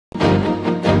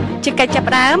ជាកិច្ចចាប់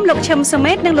ផ្ដើមលោកឈឹមសុ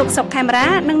មេតនិងលោកសុកខេមរា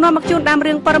នឹងនាំមកជូនដើម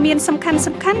រឿងព័ត៌មានសំខា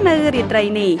ន់នៅរាត្រី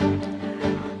នេះ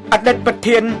អតីតប្រ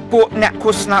ធានពួកអ្នក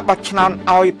ឃោសនាបោះឆ្នោត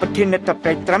ឲ្យប្រធានាធិប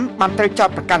តីត្រាំបានត្រូវចោទ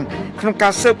ប្រកាន់ក្នុងកា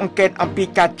រស៊ើបអង្កេតអំពី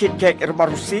ការជិះចែករបស់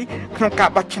រុស្ស៊ីក្នុងការ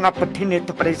បោះឆ្នោតប្រធានា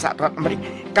ធិបតីសហរដ្ឋអាមេរិក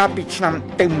កាលពីឆ្នាំ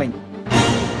ទៅមិញ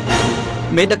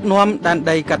មេដឹកនាំដែន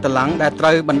ដីកាតាឡាំងដែលត្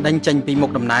រូវបណ្ដេញចេញពីមុ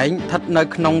ខតំណែងស្ថិតនៅ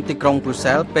ក្នុងទីក្រុងប្រ៊ុយ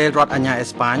សែលពេលរដ្ឋអាជ្ញាអេ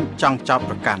ស្ប៉ាញចង់ចោទ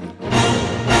ប្រកាន់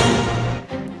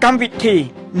កម្មវិធី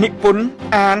និពន្ធ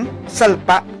អានសិល្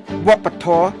បៈវប្បធ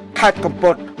ម៌ខេត្តកំព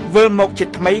តវិលមកជា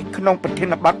ថ្មីក្នុងប្រធា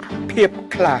នបទភាព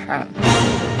ក្លាហាន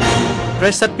ប្រ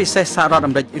សិទ្ធពិសេសសហរដ្ឋ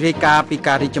អាមេរិករាយការណ៍ពី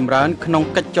ការរីកចម្រើនក្នុង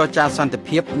កិច្ចចរចាសន្តិ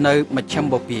ភាពនៅមជ្ឈិម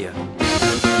បូព៌ា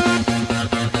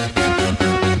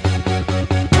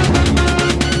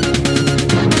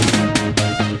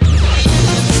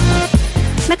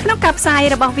នៅក្នុងការផ្សាយ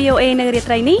របស់ VOA នៅរា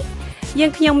ត្រីនេះយើ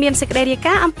ងខ្ញុំមានសេចក្តីរាយ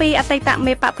ការណ៍អំពីអតីត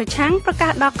មេបកប្រឆាំងប្រកា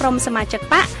សដល់ក្រុមសមាជិក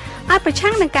បកឲ្យប្រ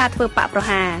ឆាំងនឹងការធ្វើបកប្រ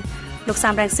ហារលោក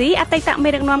សំរងស៊ីអតីតមេ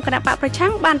ដឹកនាំគណៈបកប្រឆាំ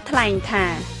ងបានថ្លែងថា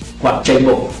គាត់ចេញ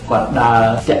មុខគាត់ដើរ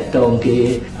តាក់ទងគេ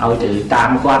ឲ្យទៅតាម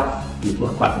គាត់ពីព្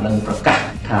រោះគាត់នឹងប្រកាស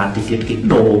ថាទីទៀតគេ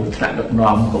ដូរថ្នាក់ដឹក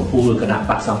នាំកម្ពុជាគណៈ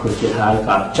បកសង្គ្រោះជាតិហើយ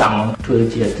គាត់ចង់ធ្វើ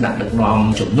ជាថ្នាក់ដឹកនាំ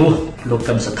ជំនួសលោក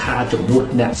កឹមសុខាជំនួស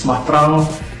អ្នកស្មោះត្រង់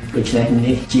ដូច្នេះ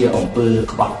នេះជាអំពើ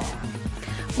ក្បត់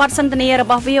បទសន្ទនារ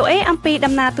បស់ VOA អំពី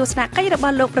ដំណើរទស្សនកិច្ចរប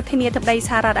ស់លោកប្រធានាធិបតីស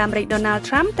ហរដ្ឋអាមេរិក Donald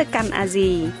Trump ទៅកាន់អា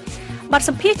ស៊ីបទស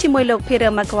ម្ភាសន៍ជាមួយលោក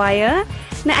Peter Maguire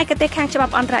អ្នកឯកទេសខាងច្បា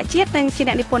ប់អន្តរជាតិនិងជា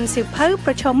អ្នកនិពន្ធសៀវភៅ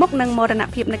ប្រឈមមុខនឹងមរណ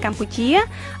ភាពនៅកម្ពុជា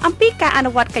អំពីការអ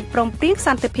នុវត្តកិច្ចព្រមព្រៀងស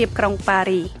ន្តិភាពក្រុងប៉ា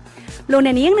រីសលោកអ្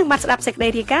នកនាងនឹងបានស្ដាប់សេចក្តី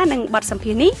រាយការណ៍និងបទសម្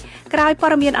ភាសន៍នេះក្រោយព័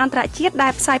ត៌មានអន្តរជាតិដែ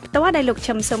លផ្សាយផ្ទាល់ដោយលោក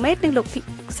ឈឹមសុមេតនិងលោក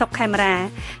សុកខេមរា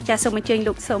ចាសសូមអញ្ជើញ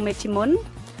លោកសុមេតជាមុន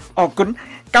អរគុណ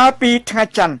កាលពីថ្ងៃ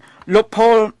ច័ន្ទលោក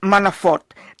Paul Manafort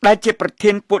ដែលជាប្រ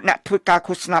ធានពួកអ្នកធ្វើការ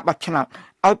ឃោសនាបោះឆ្នោត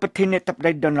ឲ្យប្រធានាធិប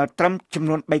តី Donald Trump ចំ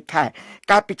នួន3ខែ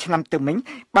កាលពីឆ្នាំទៅមិញ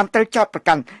បានត្រូវចោទប្រ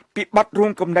កាន់ពីបទរួ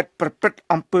មគំនិតប្រព្រឹត្ត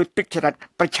អំពើទុច្ចរិត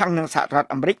ប្រឆាំងនឹងសហរដ្ឋ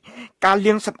អាមេរិកការ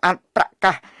លាងសម្អាតប្រ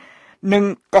កាសនិង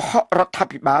កុហករដ្ឋា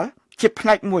ភិបាលជាផ្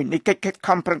នែកមួយនៃកិច្ចខិត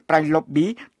ខំប្រឹងប្រែង lobby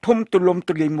ធំទូលំ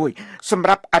ទូលាយមួយសម្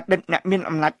រាប់អតីតអ្នកមាន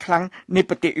អំណាចខ្លាំងនៃ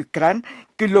ប្រទេសអ៊ុយក្រែន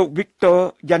គឺលោក Viktor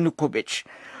Yanukovych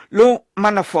លោក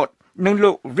Manafort និង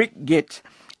លោក Rick Gates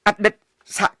អតីត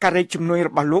សហការីជំនួយរ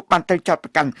បស់លោកបានត្រូវចោទប្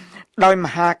រកាន់ដោយម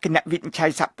ហាគណៈវិនិច្ឆ័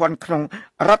យសហព័ន្ធក្នុង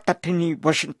រដ្ឋធានី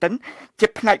Washington ជា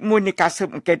ផ្នែកមួយនៃការស៊ើប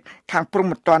អង្កេតខាងព្រហ្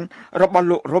មទណ្ឌរបស់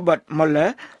លោក Robert Mueller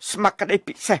ស្ម័គ្រក្តី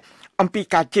ពិសេសអំពី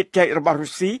ការជិះចែករបស់រុ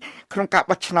ស្ស៊ីក្នុងការ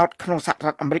បោះឆ្នោតក្នុងសហរ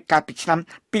ដ្ឋអាមេរិកកាលពីឆ្នាំ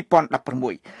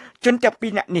2016ជនទាំងពី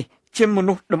រនាក់នេះជាម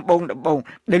នុស្សដំបូង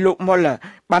ដែលលោក Mueller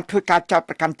បានធ្វើការចោទ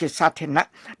ប្រកាន់ជាសាធារណៈ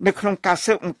នៅក្នុងការ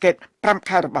ស៊ើបអង្កេត5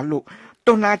ខែរបស់លោក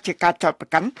ទោះណាជាការចោទប្រ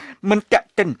កាន់មិនតាក់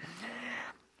ទិន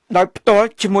ដោយផ្ទាល់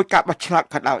ជាមួយការបោះឆ្នោត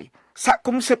ក៏ដោយសហគ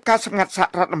មន៍ស៊ើបការសម្ងាត់សហ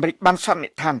រដ្ឋអាមេរិកបានសន្និ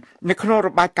ដ្ឋាននៅក្នុងរ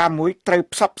បាយការណ៍មួយត្រូវ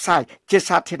ផ្សព្វផ្សាយជា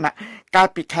សាធារណៈកាល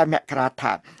ពីខែមករា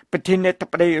ថាប្រធានាធិ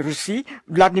បតីរុស្ស៊ី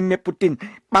Vladimir Putin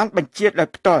បានបញ្ជាដោយ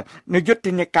ផ្ទាល់នូវយុទ្ធ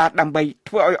នាការដើម្បី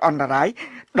ធ្វើឲ្យអន្តរាយ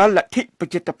ដល់លទ្ធិប្រ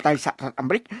ជាធិបតេយ្យសហរដ្ឋអា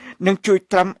មេរិកនិងជួយ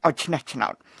ត្រាំឲ្យឈ្នះឆ្នោ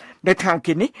តនៅថ្ងៃ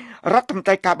គីនេះរដ្ឋមន្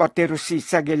ត្រីការបរទេសរុស្ស៊ី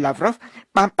Sergei Lavrov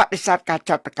បានបដិសេធការ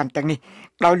ចោទប្រកាន់ទាំងនេះ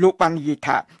ដោយលោកបាននិយាយ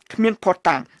ថាគ្មានភស្តុ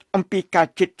តាងអំពីការ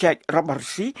ជិះចែករបស់រុ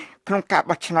ស្ស៊ីក្នុងការ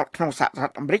បោះឆ្នោតក្នុងសហរ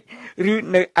ដ្ឋអាមេរិកឬ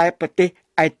នៅឯប្រទេស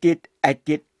ឯទៀត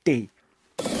ទេ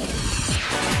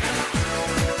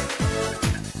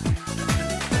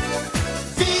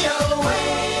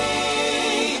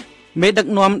មេដឹក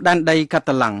នាំដែនដីកា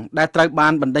តាឡាំងដែលត្រូវបា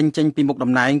នបណ្ដេញចេញពីមុខ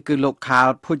តំណែងគឺលោក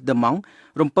Khmer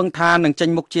រំពឹងថានឹងចេញ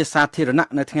មុខជាសាធារណៈ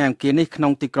នៅថ្ងៃអង្គារនេះក្នុ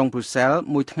ងទីក្រុងប្រ៊ុយសែល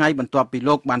មួយថ្ងៃបន្ទាប់ពី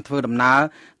លោកបានធ្វើដំណើរ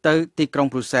ទៅទីក្រុង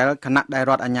ប្រ៊ុយសែលខណៈដែល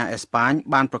រដ្ឋអាជ្ញាអេស្ប៉ាញ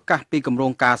បានប្រកាសពីគម្រោ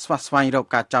ងការស្វះស្វែងរក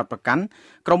ការចោទប្រកាន់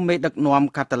ក្រុមមេដឹកនាំ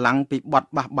កាតាឡាំងពីបទ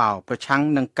បះបោរប្រឆាំង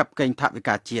នឹងកាប់កេងថវិ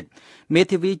កាជាតិមេ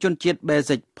ធាវីជនជាតិ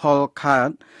Basic Paul Khmer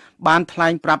បានថ្លែ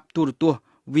ងប្រាប់ទូរទស្សន៍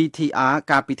VTR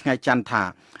កាលពីថ្ងៃច័ន្ទថា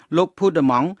លោក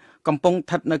Puigdemont កំពុងស្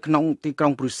ថិតនៅក្នុងទីក្រុ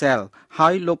ងប្រ៊ុយសែលហើ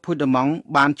យលោក Puigdemont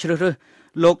បានជ្រើសរើស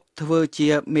លោកធ្វើជា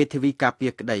មេធាវីការពា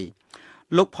រក្តី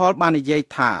លោក Paul បាននិយាយ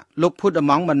ថាលោក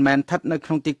Puigdemont មិនមែនស្ថិតនៅក្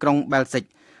នុងទីក្រុង Belgique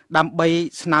ដើម្បី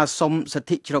ស្នើសុំសិទ្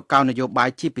ធិជ្រកកោននយោបាយ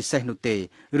ជាពិសេសនោះទេ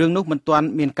រឿងនោះមិនទាន់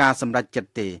មានការសម្រេចចិត្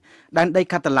តទេដែនដី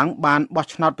កាតាឡាំងបានបោះ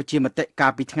ឆ្នោតប្រជាមតិកា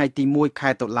លពីថ្ងៃទី1ខែ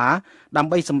តុលាដើ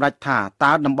ម្បីសម្រេចថា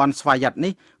តើតំបន់ស្វយ័ត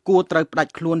នេះគួរត្រូវផ្ដា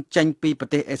ច់ខ្លួនចេញពីប្រ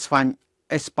ទេសអេស្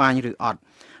ប៉ាញឬអត់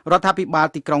រដ្ឋាភិបាល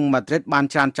ទីក្រុងម៉ាឌ្រីតបាន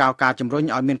ច្រានចោលការជំរុញ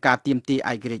ឲ្យមានការទាមទារ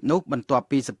ឯករាជ្យនោះបន្ទាប់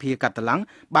ពីសភាកាតាឡាំង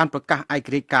បានប្រកាសឯក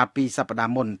រាជ្យកាលពីសប្តា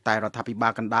ហ៍មុនតែរដ្ឋាភិបា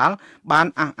លកណ្ដាលបាន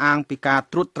អះអាងពីការ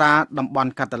ត្រួតត្រាតំប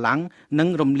ន់កាតាឡាំងនិង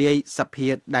រំលាយសភា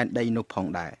ដែនដីនោះផង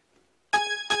ដែរ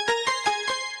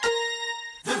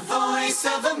The Voice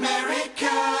of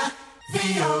America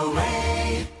VOA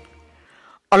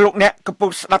អរលោកអ្នកកំពុ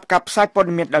ងស្ដាប់ការផ្សាយព័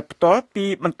ត៌មានដោយផ្ទាល់ពី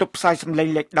បន្ទប់ផ្សាយសម្លេង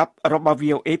លេខ10របស់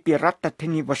VOA ពីរដ្ឋធា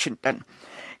នី Washington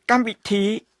កម្មវិធី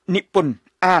និពន្ធ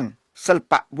អានសិល្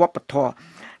បៈវប្បធម៌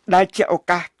ដែលជាឱ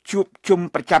កាសជួបជុំ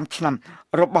ប្រចាំឆ្នាំ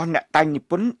របស់អ្នកតែងនិ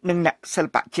ពន្ធនិងអ្នកសិ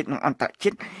ល្បៈជាតិនិងអន្តរជា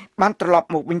តិបានត្រឡប់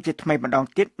មកវិញជាថ្មីម្ដង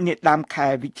ទៀតនាដើមខែ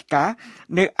វិច្ឆិកា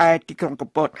នៅឯទីក្រុងកំ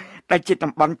ពតដែលជា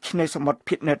តំបន់ឆ្នេរសមុទ្រ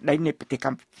ភាគនិរដីនៃប្រទេសក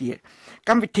ម្ពុជាក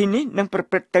ម្មវិធីនេះនឹងប្រ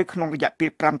ព្រឹត្តទៅក្នុងរយៈពេល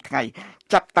5ថ្ងៃ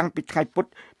ចាប់តាំងពីថ្ងៃពុធ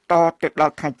តទៅដ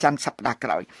ល់ថ្ងៃច័ន្ទសប្តាហ៍ក្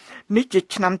រោយនេះជា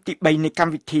ឆ្នាំទី3នៃកម្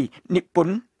មវិធីនិព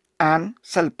ន្ធអាន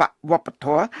សិល្បៈវប្បធ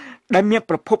ម៌ដែលមាន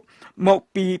ប្រភពមក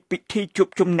ពីពិធីជួប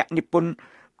ជុំអ្នកនិពន្ធ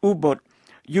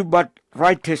Ubud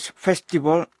Writers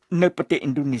Festival នៅប្រទេសឥ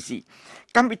ណ្ឌូនេស៊ី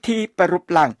កម្មវិធីប្រារព្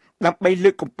ធឡើងដើម្បីលើ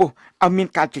កកម្ពស់ឲ្យមាន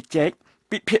ការជជែក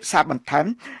ពិភាក្សាបន្ថែម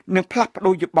និងផ្លាស់ប្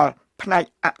ដូរយោបល់ផ្នែក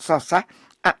អក្សរសាស្ត្រ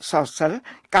អក្សរសិល្ប៍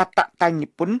ការតាក់តែងនិ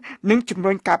ពន្ធនិងជំ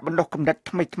រុញការបណ្ដុះគំនិត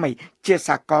ថ្មីៗជា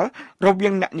សាកលរវា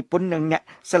ងអ្នកនិពន្ធនិងអ្នក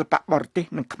សិល្បៈបរទេស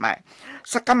និងខ្មែរ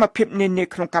សកម្មភាពនានា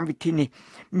ក្នុងកម្មវិធីនេះ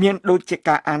មានដូចជា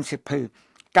ការអានសៀវភៅ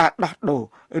ការដោះដូរ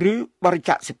ឬបរិច្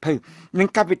ចាគសៀវភៅនិង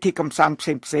កម្មវិធីកម្សាន្តផ្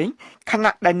សេងៗខ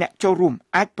ណៈដែលអ្នកចូលរួម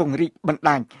អាចពង្រីកបណ្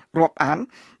ដាញរាប់អាន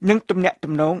និងទំនាក់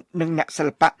ទំនងនឹងអ្នកសិ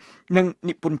ល្បៈនិង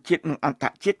និពន្ធជាតិនិងអន្ត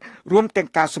រជាតិរួមទាំង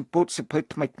ការសម្ពោធសៀវភៅ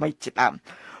ថ្មីៗជាដើម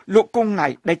លោកគង់ណៃ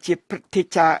ដែលជាព្រឹទ្ធា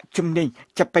ចារ្យជំនាញ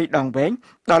ចាប៉ីដងវែង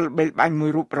ដល់ល្បីល្បាញមួយ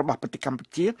រូបរបស់ប្រទេសកម្ពុ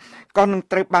ជាក៏នឹង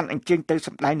ត្រូវបានអញ្ជើញទៅស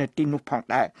ម្ដែងនៅទីនោះផង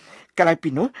ដែរក្រៅពី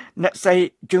នោះអ្នកស្រី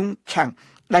យុងឆាំង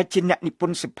ដែលជាអ្នកនិព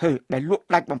ន្ធសៀវភៅដែលលក់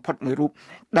ដាច់បំផុតមួយរូប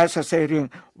ដែលសរសេររឿង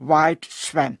White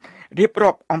Swan រៀប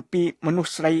រាប់អំពីមនុស្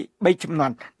សស្រី3ជំនា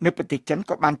ន់នៅប្រទេសចិន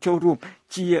ក៏បានចូលរួម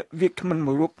ជាវាគ្មិន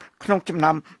មួយរូបក្នុងចំ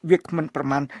ណោមវាគ្មិនប្រ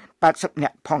មាណ80នា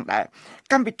ក់ផងដែរ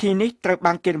កម្មវិធីនេះត្រូវ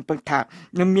បានគេរំពឹងថា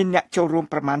នឹងមានអ្នកចូលរួម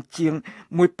ប្រមាណជាង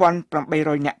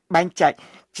1800នាក់បែងចែក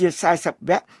ជា40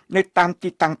វគ្គនៅតាមទី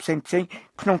តាំងផ្សេងៗ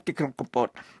ក្នុងទីក្រុងកំពត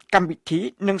កម្មវិធី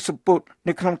នឹងសម្ពោធ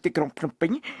នៅក្នុងទីក្រុងភ្នំពេ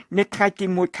ញនៅថ្ងៃទី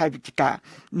1ខែវិច្ឆិកា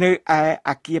នៅឯ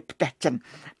អគារផ្ទះចិន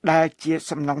ដែលជា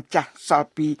សំណង់ចាស់សល់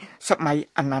ពីសម័យ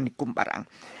អាណានិគមបារាំង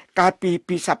កាលពី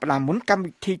2សប្តាហ៍មុនកម្ម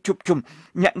វិធីជួបជុំ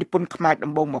អ្នកនិពន្ធខ្មែរ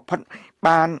ដំបូងបំផុត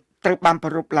បានត្រូវបានប្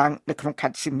រារព្ធឡើងនៅក្នុងខេ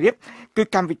ត្តសៀមរាបគឺ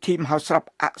កម្មវិធីមហោស្រព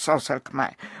អក្សរសិល្ប៍ខ្មែ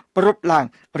រប្រារព្ធឡើង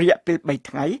រយៈពេល3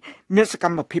ថ្ងៃមានសក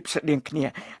ម្មភាពស្តៀងគ្នា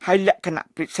ហើយលក្ខណៈ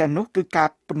ពិសេសនោះគឺការ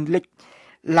ពន្លិច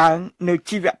ឡើងនៅ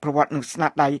ជីវប្រវត្តិនិងស្នា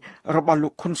ដៃរបស់លោ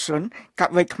កខុនស៊ុនក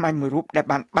វីខ្មែរមួយរូបដែល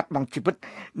បានបាត់បង់ជីវិត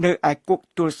នៅឯគុក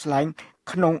ទួលស្លែង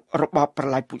ក្នុងរបបប្រ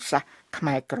ល័យពូជសាសន៍ខ្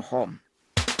មែរក្រហម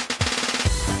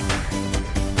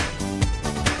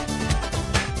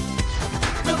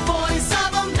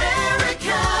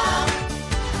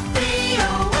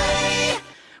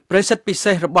ប្រសិទ្ធពិ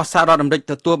សេសរបស់សហរដ្ឋអាមេរិក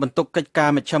ទទួលបន្ទុកកិច្ចការ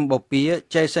មជ្ឈមបូព៌ា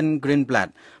Jason Greenblatt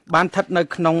បានស្ថិតនៅ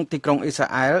ក្នុងទីក្រុងអ៊ីស្រា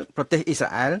អែលប្រទេសអ៊ីស្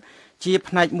រាអែលជា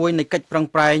ផ្នែកមួយនៃកិច្ចប្រឹង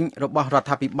ប្រែងរបស់រដ្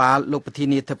ឋាភិបាលលោកប្រធា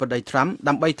នាធិបតី Trump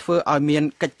ដើម្បីធ្វើឲ្យមាន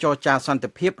កិច្ចចរចាសន្តិ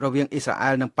ភាពរវាងអ៊ីស្រាអែ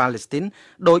លនិងប៉ាឡេស្ទីន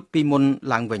ដូចពីមុន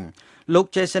ឡើងវិញលោក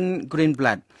Jason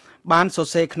Greenblatt បានសរ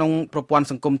សេរក្នុងប្រព័ន្ធ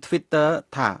សង្គម Twitter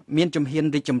ថាមានជំហាន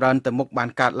រីកចម្រើនទៅមុខបាន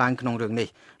កើតឡើងក្នុងរឿងនេះ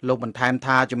លោកបន្ថែម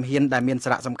ថាជំហានដែលមានសា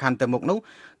រៈសំខាន់ទៅមុខនោះ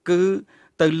គឺ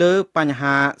ទៅលើបញ្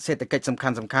ហាសេដ្ឋកិច្ចសំខា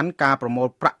ន់ៗការប្រមូល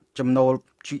ប្រាក់ចំណូល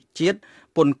ជាតិ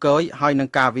ពន្ធគយហើយនឹង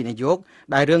ការវិនិយោគ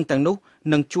ដែលរឿងទាំងនោះ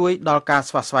នឹងជួយដល់ការ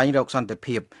ស្វាស្វែងរកសន្តិ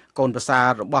ភាពកូនប្រសារ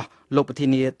របស់លោកប្រធា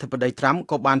នាធិបតី Trump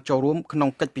ក៏បានចូលរួមក្នុង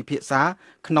កិច្ចពិភាក្សា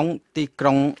ក្នុងទីក្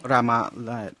រុងរ៉ាម៉ា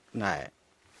ឡែ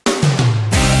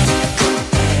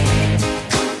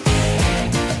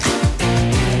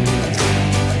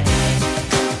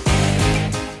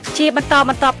ជាបន្ត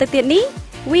ទៅទៀតនេះ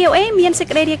VOA មានសេច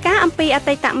ក្តីរាយការណ៍អំពីអ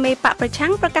តីតមេបកប្រឆាំ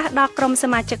ងប្រកាសដល់ក្រុមស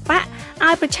មាជិកបក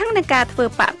ឲ្យប្រឆាំងនឹងការធ្វើ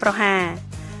បកប្រហារ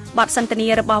បទសន្ទនា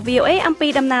របស់ VOA អំពី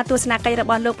ដំណើរទស្សនកិច្ចរ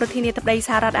បស់លោកប្រធានាធិបតីស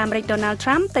ហរដ្ឋអាមេរិក Donald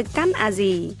Trump ទៅកាន់អា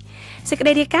ស៊ីសេចក្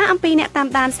តីរាយការណ៍អំពីអ្នកតាម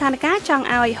ដានស្ថានភាពចង់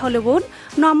ឲ្យ Hollywood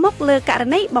នាំមុខលើករ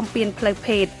ណីបំពានផ្លូវ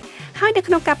ភេទហើយនៅ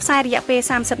ក្នុងការផ្សាយរយៈពេល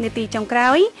30នាទីចុងក្រោ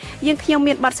យយើងខ្ញុំ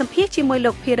មានបទសម្ភាសន៍ជាមួយ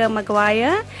លោក Peter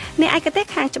Maguire អ្នកឯកទេស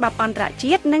ខាងច្បាប់អន្តរ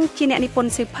ជាតិនិងជាអ្នកនិពន្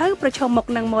ធសៀវភៅប្រឈមមុខ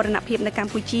នឹងមរណភាពនៅក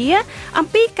ម្ពុជាអំ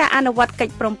ពីការអនុវត្តកិ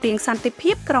ច្ចព្រមព្រៀងសន្តិ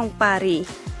ភាពក្រុងប៉ារី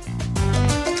ស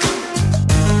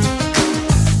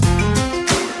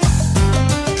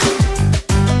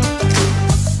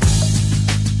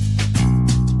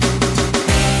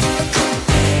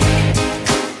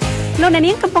លោកអ្នក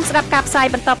នាងកំពុងស្ដាប់ការផ្សាយ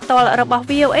បន្តផ្ទាល់របស់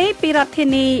VOA ពីរដ្ឋធា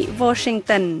នី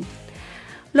Washington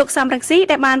លោកសំរងស៊ី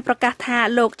ដែលបានប្រកាសថា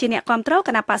លោកជាអ្នកគាំទ្រគ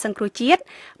ណៈបកសង្គ្រោះជាតិ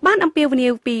បានអំពាវនា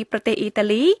វពីប្រទេសអ៊ីតា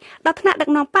លីដល់ថ្នាក់ដឹក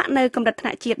នាំបកនៅកម្រិតថ្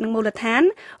នាក់ជាតិនិងមូលដ្ឋាន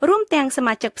រួមទាំងស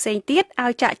មាជិកផ្សេងទៀតឲ្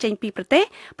យចាកចេញពីប្រទេស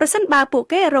ប្រសិនបើពួក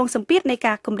គេរងសម្ពាធនៃ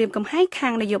ការគំរាមកំហែងខា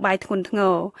ងនយោបាយធ្ងន់ធ្ង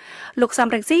រលោកសំ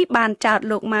រងស៊ីបានចោទ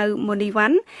លោកម៉ៅម៉ូនីវ៉ា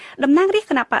ន់តំណាងរាស្ត្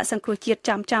រគណៈបកសង្គ្រោះជាតិ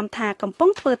ចំថាកំពុង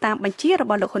ធ្វើតាមបញ្ជារ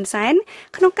បស់លោកហ៊ុនសែន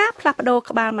ក្នុងការផ្លាស់ប្តូរ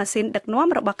ក្បាលម៉ាស៊ីនដឹកនាំ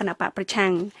របស់គណៈបកប្រឆាំ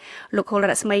ងលោកហុល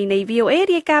រស្មីនៃ VOA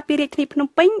រាយការណ៍ពីរាជធានីភ្នំ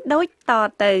ពេញដូចត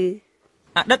ទៅ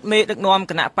អតីតមេដឹកនាំ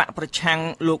គណៈបកប្រឆាំង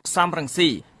លោកសំរងស៊ី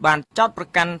បានចោទប្រ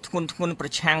កាន់ធ្ងន់ធ្ងរប្រ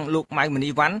ឆាំងលោកម៉ៅម៉ា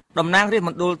នីវ៉ាន់តំណាងរាស្ត្រម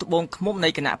ណ្ឌលត្បូងឃ្មុំនៃ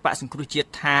គណៈបកសង្គ្រោះជាតិ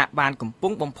ថាបានកំពុ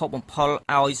ងបំផុសបំផុល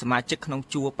ឲ្យសមាជិកក្នុង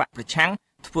ជួរបកប្រឆាំង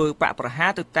ធ្វើបកប្រហា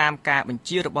រទៅតាមការបញ្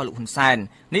ជារបស់លោកហ៊ុនសែន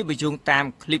នេះបញ្យងតាម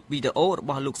คลิปវីដេអូរប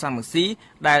ស់លោកសំរងស៊ី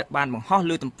ដែលបានបង្ហោះ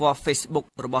លើទំព័រ Facebook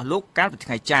របស់លោកកាលពី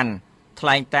ថ្ងៃច័ន្ទថ្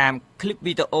លែងតាមคลิป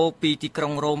វីដេអូពីទីក្រុ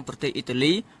ងរ៉ូមប្រទេសអ៊ីតា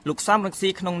លីលោកសំរងស៊ី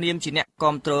ក្នុងនាមជាអ្នក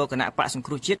គាំទ្រគណៈបកសង្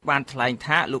គ្រោះជាតិបានថ្លែង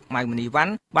ថាលោកម៉ៅម៉ានីវ៉ា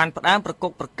ន់បានផ្ដើមប្រក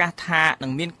បប្រកាសថានឹ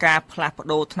ងមានការផ្លាស់ប្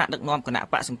ដូរថ្នាក់ដឹកនាំគណៈ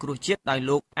បកសង្គ្រោះជាតិដោយ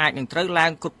លោកអាចនឹងត្រូវឡើ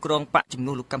ងគ្រប់គ្រងបកជំ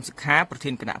នួសលោកកឹមសុខាប្រធា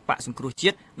នគណៈបកសង្គ្រោះជា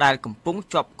តិដែលកំពុង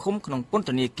ជាប់ឃុំក្នុងពន្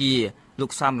ធនាគារលោ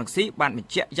កសំរងស៊ីបានប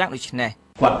ញ្ជាក់យ៉ាងដូចនេះ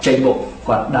គាត់ចេញមុខ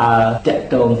គាត់ដើរតាក់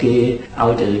ទងគេឲ្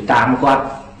យទៅតាមគាត់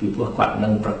ពីព្រោះគាត់នឹ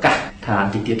ងប្រកាសថា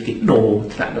ទីទៀតគេដូរ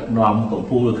ថ្នាក់ដឹកនាំកម្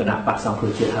ពុជាគណៈបកសង្គ្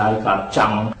រោះជាតិហើយគាត់ច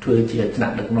ង់ធ្វើជាថ្នា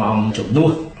ក់ដឹកនាំជំនួ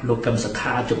សលោកកឹមសុ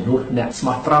ខាជំនួសអ្នកស្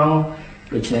មោះត្រង់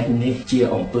ដូច្នេះនេះជា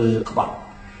អង្គើក្បត់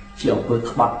ជាអង្គើ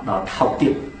ក្បត់ដល់ថោកទៀ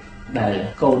តដែល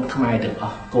កូនខ្មែរទាំងអ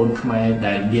ស់កូនខ្មែរ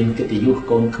ដែលមានកិត្តិយស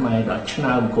កូនខ្មែរដ៏ឆ្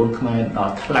នើមកូនខ្មែរដ៏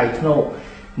ថ្លៃថ្នូរ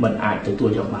មិនអាចទទួ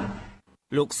លយកបាន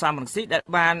លោកសំរងស៊ីដែល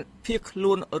បានភៀសខ្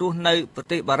លួនរស់នៅប្រ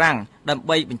ទេសបារាំងដើម្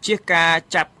បីបញ្ជាការ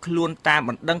ចាប់ខ្លួនតាមប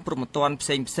ណ្ដឹងព្រហ្មទណ្ឌផ្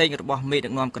សេងៗរបស់មេដឹ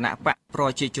កនាំគណៈបកប្រ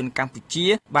ជាជនកម្ពុជា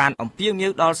បានអំពាវនា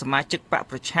វដល់សមាជិកបក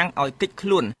ប្រឆាំងឲ្យគេចខ្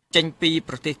លួនចេញពី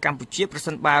ប្រទេសកម្ពុជាប្រ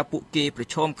សិនបើពួកគេប្រ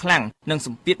ឈមខ្លាំងនឹងស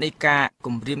ម្ពាធនៃការ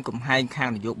គំរាមកំហែងខាង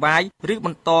នយោបាយឬប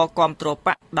ន្តគាំទ្រប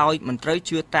កដោយមិនត្រូវ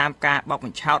ជឿតាមការបោកប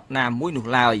ញ្ឆោតណាមួយនោះ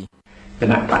ឡើយគ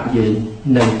ណៈបកយើង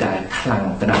នៅតែខ្លាំង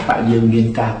គណៈបកយើងមាន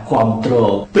ការគ្រប់គ្រ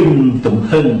ងពេញទំ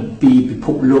ហឹងពីពិភ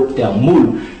ពលោកទាំងមូល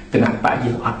គណៈបក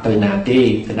យើងអត់ទៅណាទេ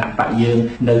គណៈបកយើង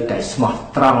នៅតែស្មោះ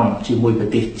ត្រង់ជាមួយប្រ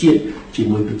ទេសជាតិជា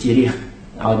មួយប្រជារាស្ត្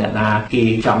រឲ្យអ្នកណាគេ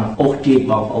ចង់អូសទាញ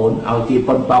បងប្អូនឲ្យគេ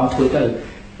ប៉ុនប៉ងធ្វើទៅ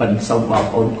ប៉ុន្តែសូមបង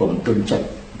ប្អូនកុំទុនចិត្ត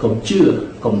កុំជឿ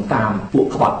កុំតាមពួក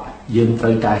ក្បត់យើងត្រូ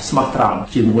វតែស្មោះត្រង់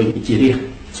ជាមួយប្រជារាស្ត្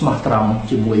រស្មោះត្រង់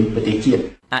ជាមួយប្រទេសជា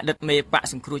តិអតីតមេបក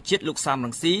សង្គ្រោះជាតិលោកសំរ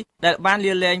ងស៊ីដែលបាន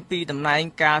លាលែងពីតំណែង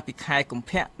កាលពីខែកុម្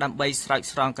ភៈដើម្បីស្រោច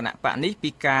ស្រង់គណៈបកនេះពី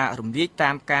ការរំលាយតា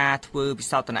មការធ្វើវិ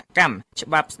សោធនកម្មច្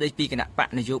បាប់ស្តីពីគណៈបក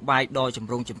នយោបាយដ៏ច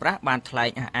ម្រូងចម្រាសបានថ្លែង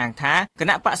អះអាងថាគ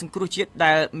ណៈបកសង្គ្រោះជាតិ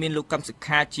ដែលមានលោកកឹមសុ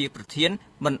ខាជាប្រធាន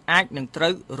មិនអាចនឹងត្រូ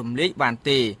វរំលាយបាន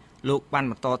ទេលោកបាន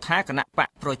បន្តថាគណៈបក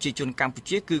ប្រជាជនកម្ពុ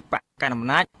ជាគឺបកកណ្ដាលអំ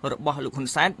ណាចរបស់លោកហ៊ុន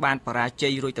សែនបានបរាជ័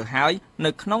យរួចទៅហើយ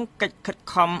នៅក្នុងកិច្ចខិត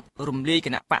ខំរំលាយគ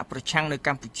ណៈបកប្រឆាំងនៅក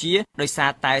ម្ពុជាដោយសា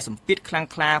រតែសម្ពាធខ្លាំង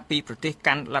ក្លាពីប្រទេស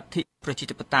កាន់លទ្ធិប្រជា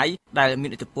ធិបតេយ្យដែលមា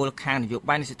នឥទ្ធិពលខាងនយោ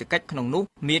បាយនិងសេដ្ឋកិច្ចក្នុងនោះ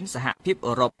មានសហភាព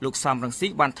អឺរ៉ុបលោកសំរងស៊ី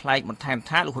បានថ្លែងបន្ថែម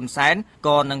ថាលោកហ៊ុនសែន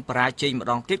ក៏នឹងបរាជ័យម្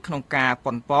ដងទៀតក្នុងការ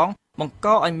ប៉ុនប៉ងបង្ក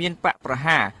ឲ្យមានបកប្រ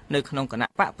ហារនៅក្នុងគណៈ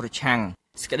បកប្រឆាំង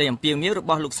សេចក្តីអំពាវនាវរប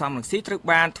ស់លោកសំរងស៊ីត្រូវ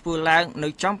បានធ្វើឡើងនៅ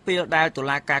ចំពេលដែលតុ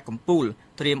លាការកំពូល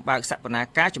ត្រៀមបើកសវនា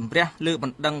ការជំរះលើប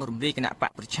ណ្ដឹងរំលាយគណៈប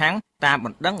កប្រឆាំងតាមប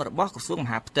ណ្ដឹងរបស់ក្រសួងម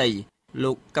ហាផ្ទៃ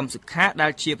លោកកឹមសុខាដែ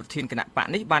លជាប្រធានគណៈបក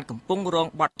នេះបានកំពុងរង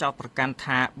បទចោទប្រកាន់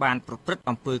ថាបានប្រព្រឹត្ត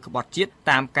អំពើក្បត់ជាតិ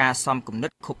តាមការសំគំនិ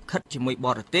តខុបខិតជាមួយប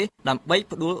រទេសដើម្បី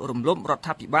ផ្ដួលរំលំរដ្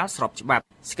ឋាភិបាលស្របច្បាប់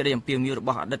សេចក្តីអំពាវនាវរប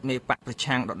ស់អតីតមេបកប្រ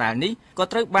ឆាំងដដែលនេះក៏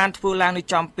ត្រូវបានធ្វើឡើងនៅ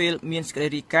ចំពេលមានសេចក្តី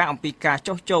រាយការណ៍អំពីការ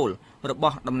ចុះចូលរប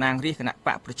ស់តំណាងរាស្ត្រគណៈប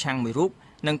កប្រឆាំងមួយរូប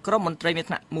និងក្រុមមន្ត្រីនៃ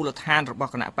ថ្នាក់មូលដ្ឋានរប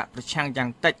ស់គណៈបកប្រឆាំងយ៉ាង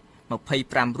តិច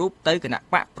25រូបទៅគណៈ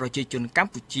បកប្រជាជនក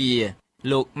ម្ពុជា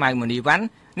លោកម៉ៅម៉ានីវ៉ាន់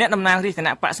អ្នកតំណាងរាស្ត្រគ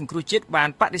ណៈបកសង្គ្រោះជាតិបាន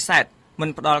បដិសេធមិន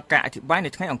ផ្ដល់ការអធិប្បាយនៅ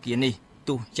ថ្ងៃអង្គារនេះ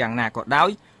ទោះយ៉ាងណាក៏ដោយ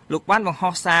លោកបានបង្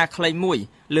ហោះសារខ្លីមួយ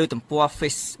លើទំព័រ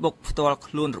Facebook ផ្ទាល់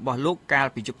ខ្លួនរបស់លោកកាល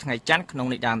ពីយប់ថ្ងៃច័ន្ទក្នុង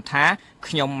ន័យដើមថា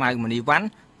ខ្ញុំម៉ៅម៉ានីវ៉ាន់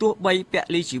ទោះបីព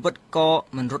លីជីវិតក៏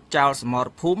មិនរត់ចោលសមរ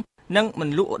ភូមិនិងមិន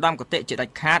លក់ឧត្តមគតិជាដា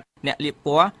ច់ខាតអ្នកលៀបព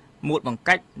ណ៌មួតបង្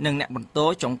កាច់និងអ្នកបន្ត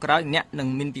ចុងក្រោយអ្នកនឹង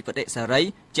មានវិបត្តិសេរី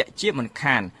ជាក់ជាមិន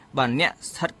ខានបើអ្នក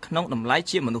ស្ថិតក្នុងតម្លៃ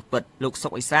ជាមនុស្សពិតលោកសុ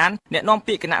កអេសានអ្នកនាំ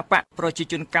ពាក្យគណៈបកប្រជា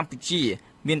ជនកម្ពុជា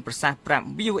មានប្រសាសន៍ប្រាប់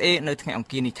VOA នៅថ្ងៃអង្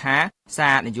គារនេះថាសា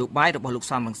រនយោបាយរបស់លោក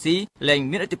សំរងស៊ីលែង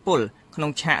មានឥទ្ធិពលក្នុ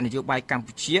ងឆាកនយោបាយកម្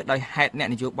ពុជាដោយហេតុអ្នក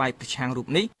នយោបាយប្រឆាំងរូប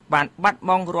នេះបានបាត់ប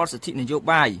ង់រាល់សិទ្ធិនយោ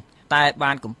បាយតែ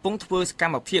បានកំពុងធ្វើសក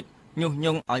ម្មភាពញុះញ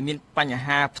ង់ឲ្យមានបញ្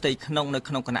ហាផ្ទៃក្នុងនៅ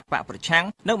ក្នុងគណៈបកប្រឆាំង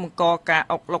និងបង្កការ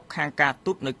អុកឡុកខាងការ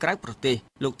ទូតនៅក្រៅប្រទេស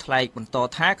លោកថ្លែងបន្ត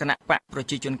ថាគណៈបកប្រ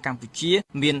ជាជនកម្ពុជា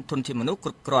មានធនធានមនុស្សគ្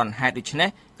រប់គ្រាន់ហេតុដូច្នេះ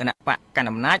គណៈបកកណ្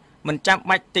ដាលអំណាច មិនចាំ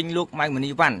បាច់ទិញលោកម៉ៅម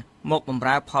នីវ៉ាន់មកបម្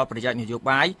រើផលប្រយោជន៍នយោ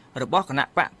បាយរបស់គណៈ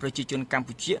បកប្រជាជនកម្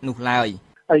ពុជានោះឡើយ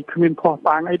ហើយគ្មានខុស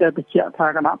តាំងអីដែលបញ្ជាក់ថា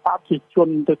គណៈបកប្រជាជន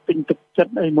ទៅទិញទឹកចិត្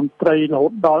តអីមន្ត្រីរហូ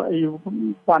តដល់អី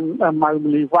វ៉ាន់ម៉ៅម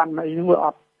នីវ៉ាន់អីហ្នឹងវាអ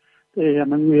ត់ទេអា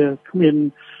ហ្នឹងវាគ្មាន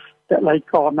តែឡៃ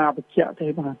កណាបញ្ជាក់ទេ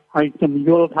បាទហើយខ្ញុំយ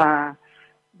ល់ថា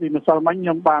ពីម្សិលមិញខ្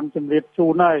ញុំបានជម្រាបជូ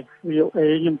នហើយ VOA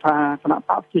ខ្ញុំថាគណៈ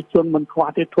បកប្រជាជនមិនខ្វះ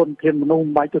ទេធនធានមនុស្ស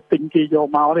មិនបាច់ទៅទិញគេយក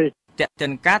មកទេតែទិ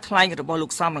នការថ្លែងរបស់លោ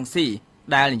កសំរងស៊ី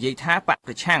ដែលនិយាយថាបក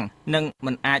ប្រឆាំងនឹង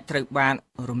មិនអាចត្រូវបាន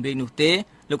រំលាយនោះទេ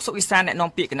លោកសុកអ៊ីសានអ្នកនាំ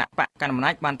ពាក្យគណៈបកកណ្ដាលអំ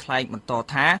ណាចបានថ្លែងបន្ត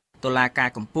ថាតុលាការ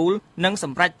កំពូលនឹងស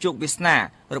ម្រេចជោគវាសនា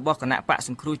របស់គណៈបកស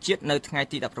ង្គ្រោះជាតិនៅថ្ងៃ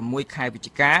ទី16ខែវិច្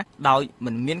ឆិកាដោយ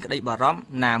មិនមានក្តីបារម្ភ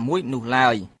ណាមួយនោះឡើ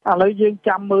យឥឡូវយើង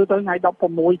ចាំមើលទៅថ្ងៃ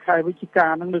16ខែវិច្ឆិកា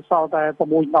ហ្នឹងនៅសល់តែ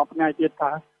6-10ថ្ងៃទៀត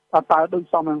តើដូច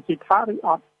សមនឹងស៊ីថាឬអ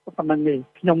ត់ប៉ុណ្្នឹងទេ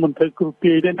ខ្ញុំមិនធ្វើគ្រូ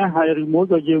ពាយទេណាហើយឬមួយ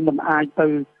ក៏យើងមិនអាចទៅ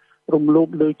រំលោភ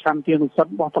លើឆន្ទានុសិទ្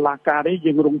ធិរបស់តុលាការទេ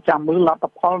យើងរងចាំមើលលទ្ធ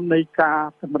ផលនៃការ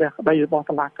សម្រេចក្តីរបស់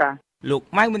តុលាការលោក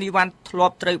ម៉ៅមនីវ៉ាន់ធ្លា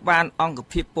ប់ត្រូវបានអង្គ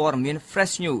ភាពព័ត៌មាន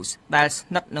Fresh News ដែលស្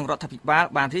និទ្ធនឹងរដ្ឋាភិបាល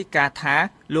បានរាយការណ៍ថា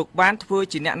លោកបានធ្វើ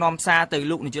ជាអ្នកនាំសារទៅ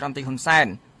លោកនាយករដ្ឋមន្ត្រីហ៊ុនសែន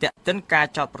ទាក់ទិនការ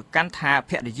ចោទប្រកាន់ថា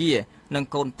ភរិយានិង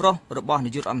កូនប្រុសរបស់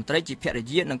នាយករដ្ឋមន្ត្រីជាភរិ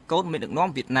យានិងកូនមេដឹកនាំ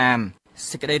វៀតណាម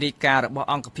សេចក្តីរាយការណ៍របស់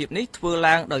អង្គភាពនេះធ្វើ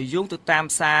ឡើងដោយយោងទៅតាម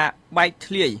សារបែក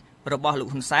ធ្លាយរបស់លោក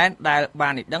ហ៊ុនសែនដែលបា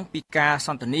នឲ្យដឹងពីការស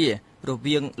ន្ទនារ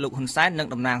វាងលោកហ៊ុនសែននិង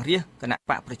តំណាងរាស្ត្រគណៈ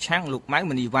បកប្រឆាំងលោកម៉ៅ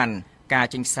មនីវ៉ាន់ការ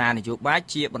ចេញសារនយោបាយ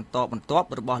ជាបន្តបន្ទាប់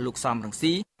របស់លោកសំរង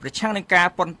ស៊ីប្រឆាំងនឹងការ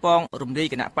ប៉ុនប៉ងរំលាយ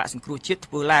គណៈបកសង្គ្រោះជាតិ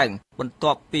ធ្វើឡើងបន្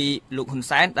ទាប់ពីលោកហ៊ុន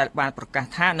សែនដែលបានប្រកាស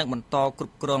ថានឹងបន្តគ្រ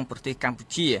ប់គ្រងប្រទេសកម្ពុ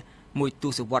ជាមួយទ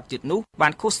សវត្សរ៍ទៀតនោះបា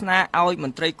នឃោសនាឲ្យម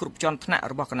ន្ត្រីគ្រប់ជាន់ថ្នាក់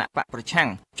របស់គណៈបកប្រឆាំង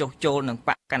ចុះចូលនឹងប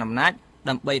កកណ្ដាលអំណាច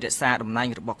ដើម្បីរក្សាតំណែង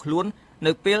របស់ខ្លួន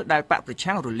នៅពេលដែលបកប្រ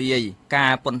ឆាំងរលាយកា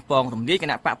រប៉ុនប៉ងរំលាយគ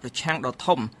ណៈបកប្រឆាំងដ៏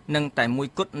ធំនិងតែមួយ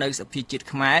គត់នៅសភាជាតិ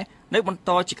ខ្មែរនៅបន្ត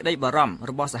ជាក្តីបារម្ភ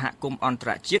របស់សហគមន៍អន្ត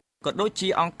រជាតិក៏ដូចជា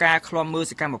អង្គការឃ្លាំមើល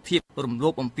សកម្មភាពរំលោ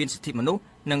ភបំពានសិទ្ធិមនុស្ស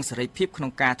និងសេរីភាពក្នុ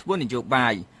ងការធ្វើនយោបា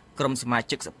យក្រុមសមា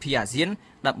ជិកសភាអាស៊ាន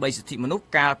ដើម្បីសិទ្ធិមនុស្ស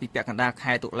កាលពីពាក់កណ្ដាល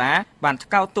ខែតុលាបាន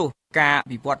ថ្កោលទោសការ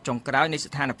វិវត្តចុងក្រោយនៃ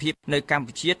ស្ថានភាពនៅកម្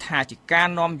ពុជាថាជាការ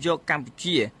នាំយកកម្ពុ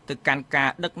ជាទៅកាន់ការ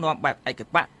ដឹកនាំបែបឯក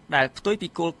បកដែលផ្ទុយពី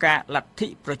គោលការណ៍លទ្ធិ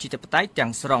ប្រជាធិបតេយ្យទាំ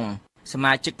ងស្រុងស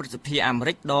មាជិកព្រឹទ្ធសភាអាមេ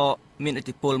រិកដ៏មានឥទ្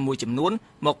ធិពលមួយចំនួន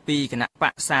មកពីគណៈប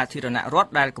កសាធារណរដ្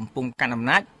ឋដែលកំពុងកាន់អំ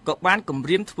ណាចក៏បានគម្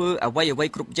រាមធ្វើអ្វី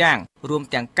ៗគ្រប់យ៉ាងរួម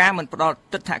ទាំងការមិនផ្ដល់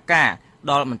ទិដ្ឋាការ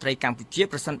ដល់មន្ត្រីកម្ពុជា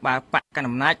ប្រសិនបើបកកណ្ដាល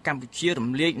អំណាចកម្ពុជារំ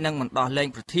លាយនិងមិនដោះលែង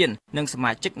ប្រធាននិងស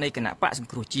មាជិកនៃគណៈបកសង្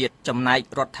គ្រោះជាតិចំណែក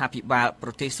រដ្ឋាភិបាលប្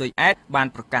រទេសស៊ុយអែតបាន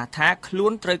ប្រកាសថាខ្លួ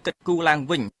នត្រូវគិតគូរឡើង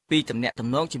វិញពីទំនាក់ទំ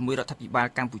នងជាមួយរដ្ឋាភិបាល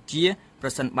កម្ពុជាប្រ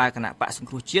សិនបើគណៈបកសង្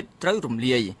គ្រោះជាតិត្រូវរំ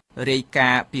លាយរាយកា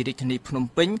រណ៍ពីរាជធានីភ្នំ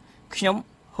ពេញខ្ញុំ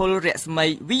ហុលរស្មី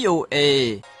VOA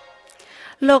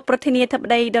លោកប្រធានាធិប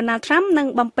តី Donald Trump នឹង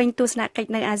បំពេញទស្សនកិច្ច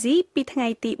នៅអាស៊ីពីថ្ងៃ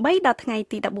ទី3ដល់ថ្ងៃ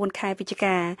ទី14ខែវិច្ឆិ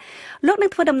កាលោកនឹង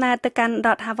ធ្វើដំណើរទៅកាន់រ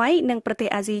ដ្ឋ Hawaii និងប្រទេស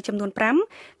អាស៊ីចំនួន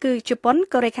5គឺជប៉ុន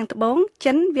កូរ៉េខាងត្បូង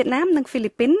ចិនវៀតណាមនិងហ្វី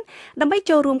លីពីនដើម្បី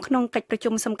ចូលរួមក្នុងកិច្ចប្រ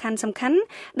ជុំសំខាន់ៗ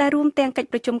ដែលរួមទាំងកិច្ច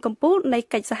ប្រជុំកំពូលនៃ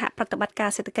កិច្ចសហប្រតិបត្តិការ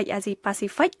សេដ្ឋកិច្ចអាស៊ីប៉ាស៊ី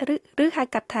ហ្វិកឬហៅ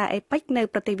កាត់ថា APEC នៅ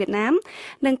ប្រទេសវៀតណាម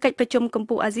និងកិច្ចប្រជុំកំ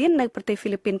ពូលអាស៊ាននៅប្រទេសហ្វី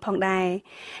លីពីនផងដែរ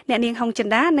អ្នកនាងហុងចិ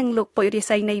ន្តានិងលោកពុយរិ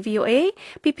ស័យនៃ VOA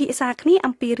ពិភាក្សាគ្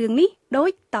នាអំពីរឿងនេះដូ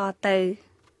ចតទៅ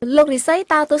លោករិស័យ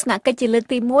តើទស្សនកិច្ចជាលើក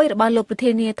ទី1របស់លោកប្រធា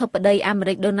នាធិបតីអាមេ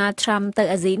រិក Donald Trump ទៅ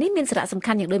អាស៊ីនេះមានសារៈសំ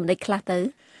ខាន់យ៉ាងដូចម្តេចខ្លះទៅ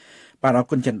បាទអរ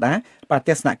គុណចិន្តាបាទទ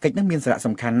ស្សនកិច្ចនេះមានសារៈ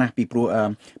សំខាន់ណាស់ពីព្រោះ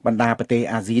បណ្ដាប្រទេស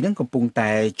អាស៊ីនឹងកំពុងតែ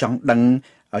ចង់ដឹង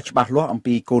ច្បាស់លាស់អំ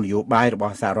ពីគោលនយោបាយរប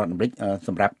ស់សហរដ្ឋអាមេរិកស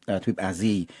ម្រាប់ទ្វីបអា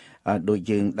ស៊ីដោយ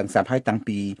យើងដឹងស្រាប់ហើយតាំង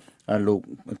ពីលោក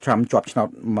Trump ជាប់ឆ្នោត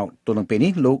មកទល់នឹងពេល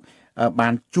នេះលោកបា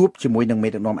នជួបជាមួយនឹងមេ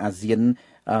ដឹកនាំអាស៊ាន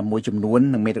មួយចំនួន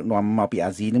និងមេដឹកនាំមកពី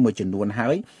អាស៊ីនឹងមួយចំនួនហើ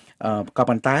យក៏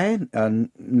ប៉ុន្តែ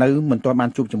នៅមិនទាន់បាន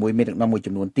ជួបជាមួយមេដឹកនាំមួយ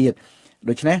ចំនួនទៀត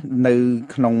ដូច្នេះនៅ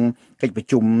ក្នុងកិច្ចប្រ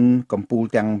ជុំកំពូល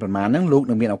ទាំងប្រមាណហ្នឹងលោក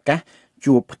នឹងមានឱកាស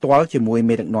ជួបផ្ទាល់ជាមួយ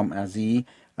មេដឹកនាំអាស៊ី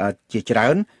ជាច្រើ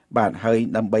នបាទហើយ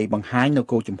ដើម្បីបង្ហាញនៅ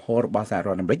គោលជំហររបស់សហរ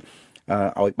ដ្ឋអាមេរិក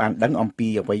ឲ្យបានដឹងអំពី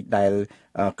អ្វីដែល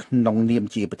ក្នុងនាម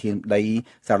ជាប្រធានាធិបតី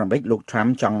សហរដ្ឋអាមេរិកលោក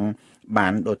Trump ចង់បា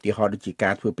នឧទាហរណ៍ដូចជាកា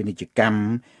រធ្វើពាណិជ្ជកម្ម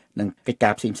និងកិច្ចកា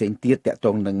រផ្សេងៗទៀតទាក់ទ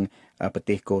ងនឹងប្រ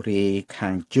ទេសកូរ៉េខា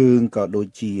ងជើងក៏ដូច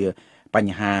ជាប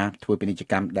ញ្ហាធ្វើពាណិជ្ជ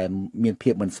កម្មដែលមានភា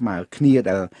ពមិនស្មើគ្នា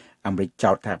ដែលអាមេរិក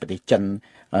ចោទថាប្រទេសចិន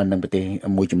និងប្រទេស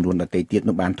មួយចំនួនដទៃទៀត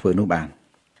នោះបានធ្វើនោះបាន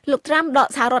លោក Trump ដក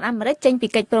សហរដ្ឋអាមេរិកចេញពី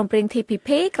កិច្ចព្រមព្រៀង TPP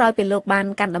ក្រោយពីលោកបាន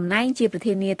កាន់តំណែងជាប្រ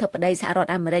ធានាធិបតីសហរដ្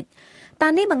ឋអាមេរិកតើ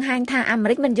នេះបង្ហាញថាអាមេ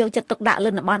រិកមិនយកចិត្តទុកដាក់លើ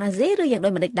តំបន់អាស៊ីឬយ៉ាងដូ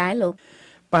ចម្តេចដែរលោក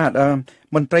បាទ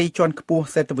មន្ត្រីជាន់ខ្ពស់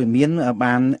សេដ្ឋវិមាន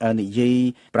បាននិយាយ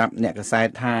ប្រាប់អ្នកកាសែត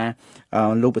ថា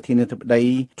លោកប្រធានាធិបតី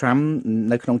Trump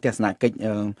នៅក្នុងទស្សនកិច្ច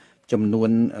ចំនួន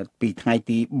ពីថ្ងៃ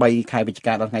ទី3ខែវិច្ឆិ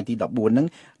កាដល់ថ្ងៃទី14ហ្នឹង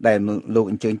ដែលលោក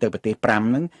អញ្ជើញទៅប្រទេស5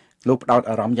ហ្នឹងលោកផ្ដោត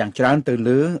អារម្មណ៍យ៉ាងច្រើនទៅ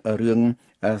លើរឿង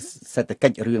សេដ្ឋកិ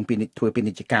ច្ចរឿងធ្វើពា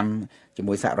ណិជ្ជកម្មជា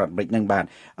មួយសហរដ្ឋអាមេរិកហ្នឹងបាទ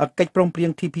កិច្ចព្រមព្រៀង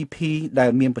TPP ដែល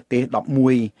មានប្រទេស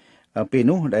11ពេល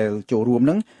នោះដែលចូលរួមហ្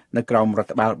នឹងនៅក្រោមរ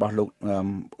ដ្ឋបាលរបស់លោក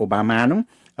អូបាម៉ាហ្នឹង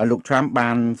លោក Trump បា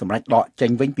នសម្រេចដកចេ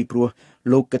ញវិញពីព្រោះ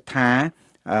លោកគិតថា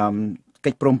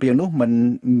កិច្ចព្រមព្រៀងនោះมัน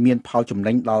មានផលចំ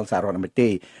ណេញដល់សហរដ្ឋអាមេរិកទេ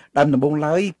ដើមដំបូង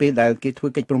ឡើយពេលដែលគេធ្វើ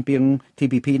កិច្ចព្រមព្រៀង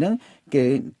TPP ហ្នឹង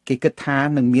គេគិតថា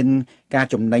នឹងមានការ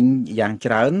ចំណេញយ៉ាង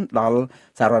ច្រើនដល់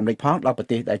សហរដ្ឋអាមេរិកផងដល់ប្រ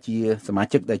ទេសដែលជាសមា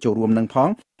ជិកដែលចូលរួមនឹងផង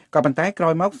ក៏ប៉ុន្តែក្រោ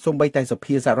យមកសូម្បីតែស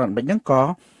ភាសហរដ្ឋអាមេរិកហ្នឹងក៏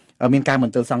មានការម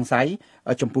ន្ទិលសង្ស័យ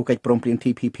ចំពោះកិច្ចព្រមព្រៀង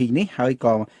TPP នេះហើយ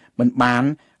ក៏មិនបាន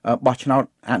បោះឆ្នោត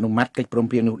អនុម័តកិច្ចព្រម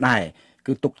ព្រៀងនោះដែរ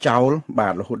គឺទុកចោលបា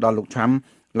ទរហូតដល់លោក Trump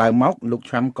ឡើងមកលោក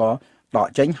Trump ក៏ដក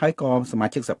ចេញហើយក៏សមា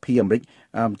ជិកសភាអាមេរិក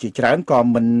ជាច្រើនក៏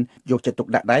មិនយកចិត្តទុក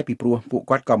ដាក់ដែរពីព្រោះពួក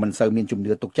គាត់ក៏មិនសូវមានជំ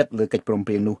នឿទុកចិត្តលើកិច្ចព្រម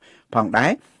ព្រៀងនោះផងដែ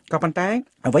រក៏ប៉ុន្តែ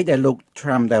អ្វីដែលលោក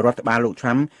Trump ដែលរដ្ឋបាលលោក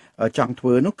Trump ចង់ធ្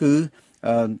វើនោះគឺ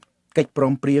កិច្ចព្រ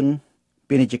មព្រៀង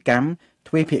ពាណិជ្ជកម្ម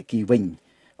ទ្វេភាគីវិញ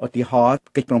ឧទាហរណ៍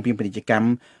កិច្ចព្រមព្រៀងពាណិជ្ជកម្ម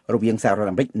រវាងសហរដ្ឋ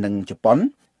អាមេរិកនិងជប៉ុន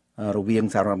រវាង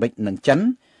សហរដ្ឋអាមេរិកនិងចិន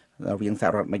រវាងសហ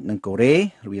រដ្ឋអាមេរិកនិងកូរ៉េ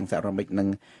រវាងសហរដ្ឋអាមេរិកនិង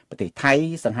ប្រទេសថៃ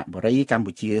សិង្ហបុរីកម្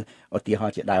ពុជាឧទាហរ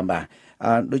ណ៍ជាដើមបាទ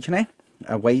ដូច្នេះ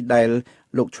អ្វីដែល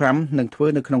លោក Trump នឹងធ្វើ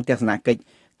នៅក្នុងទស្សនកិច្ច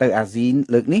ទៅអាស៊ី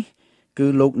លើកនេះគឺ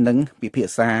លោកនឹងពិភា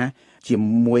ក្សាជា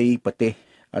មួយប្រទេស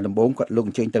ដំបូងគាត់លោក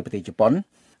អញ្ជើញទៅប្រទេសជប៉ុន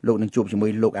លោកនឹងជួបជាមួ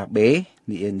យលោកអាបេ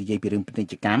និយាយពីរឿងពាណិ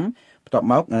ជ្ជកម្មបន្ទាប់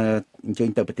មកអញ្ជើញ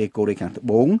ទៅប្រទេសកូរ៉េខាងត្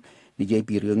បូងនិយាយ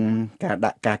ពីរឿងការ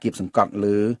ដាក់ការគៀបសង្កត់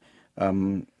លើ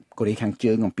កូរ៉េខាង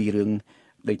ជើងអំពីរឿង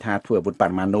ដោយថាធ្វើអាវុធប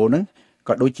រមាណូហ្នឹង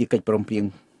ក៏ដូចជាកិច្ចព្រមព្រៀង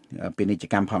ពាណិជ្ជ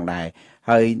កម្មផងដែរ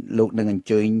ហើយលោកនឹងអញ្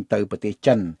ជើញទៅប្រទេស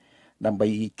ចិនដើម្បី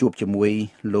ជួបជាមួយ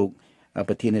លោក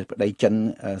ប្រធានាធិបតីចិន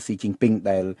ស៊ីជីនពីង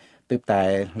ដែលទើបតែ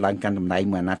ឡើងកាន់តំណែង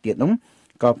មួយអាណត្តិទៀតនោះ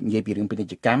ក៏និយាយពីរឿងពាណិ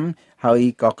ជ្ជកម្មហើយ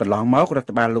ក៏កន្លងមករដ្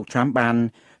ឋបាលលោក Trump បាន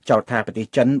ចោទថាប្រទេស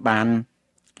ចិនបាន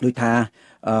ដូចថា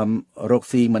រក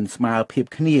ស៊ីមិនស្មើភាព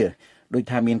គ្នាដូច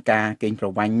ថាមានការកេងប្រ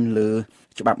វ័ញ្ចលើ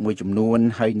ច្បាប់មួយចំនួន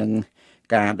ហើយនឹង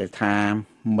ការដែលថា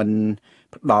មិន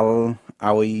ផ្ដល់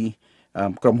ឲ្យ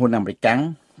ក្រុមហ៊ុនអាមេរិក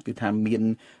គឺថាមាន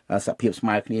សភាពស្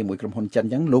មើគ្នាមួយក្រុមហ៊ុនចិនអ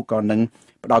ញ្ចឹងលោកក៏នឹង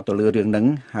ផ្ដោតទៅលើរឿងហ្នឹង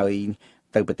ហើយ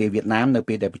ទៅប្រទេសវៀតណាមនៅ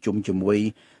ពេលដែលប្រជុំជាមួយ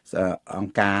អ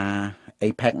ង្គការ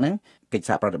APEC ហ្នឹងកិច្ចស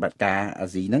ហប្រតិបត្តិការអា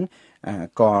ស៊ីហ្នឹង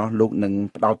ក៏លោកនឹង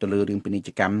ផ្ដោតទៅលើរឿងពាណិជ្ជ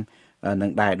កម្មនឹ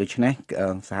ងដែរដូច្នេះ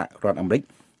សហរដ្ឋអាមេរិក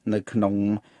នៅក្នុង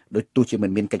ដោយទោះជាមិ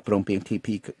នមានកិច្ចព្រមព្រៀង TPP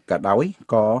ក៏ដោយ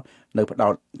ក៏នៅផ្ដោ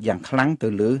តយ៉ាងខ្លាំងទៅ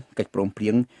លើកិច្ចព្រមព្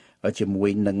រៀងជាមួយ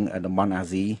នឹងតំបន់អា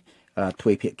ស៊ីទ្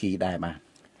វេភាគីដែរបាទ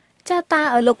ចាតើ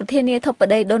លោកប្រធានាធិប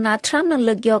តី Donald Trump នឹង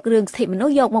លើកយករឿងសិទ្ធិមនុ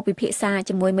ស្សយកមកពិភាក្សា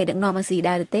ជាមួយមេដឹកនាំអាស៊ី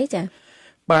ដែរទេចា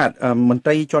បាទមន្ត្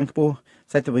រីជាន់ខ្ពស់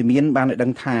សេដ្ឋវិមានបានដឹ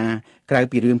ងថាក្រៅ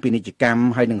ពីរឿងពាណិជ្ជកម្ម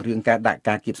ហើយនឹងរឿងការដាក់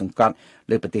ការគៀបសង្កត់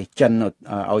លើប្រទេសចិន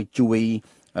ឲ្យជួយ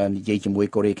និយាយជាមួយ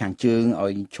កូរ៉េខាងជើងឲ្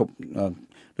យឈប់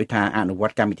ដោយថាអនុវ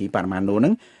ត្តកម្មវិធីបរមាណូហ្នឹ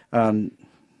ង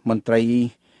មន្ត្រី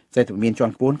សេដ្ឋវិមានជា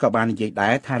ន់ខ្ពស់ក៏បាននិយាយដែ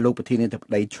រថាលោកប្រធានាធិប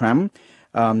តី Trump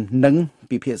នឹង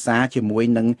ពិភាក្សាជាមួយ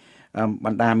នឹងប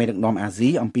ណ្ដាមេដឹកនាំអាស៊ី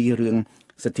អំពីរឿង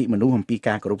សិទ្ធិមនុស្សអំពី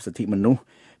ការគោរពសិទ្ធិមនុស្ស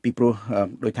ពីព្រោះ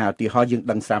ដោយថាឧទាហរណ៍យើង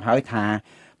ដឹងស្រាប់ហើយថា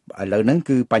ឥឡូវហ្នឹង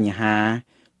គឺបញ្ហា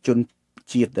ជន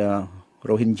ជាតិ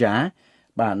រ៉ូហិញយ៉ា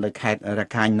បាទនៅខេត្តរ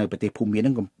ខាញ់នៅប្រទេសភូមាហ្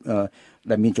នឹង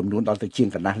ដែលមានចំនួនដល់ទៅជាង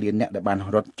កន្លះលានអ្នកដែលបាន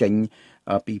រត់ចេញ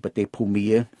ពីប្រទេសភូមា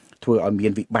ធ្វើឲ្យមា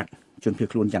នវិបត្តិជនភៀស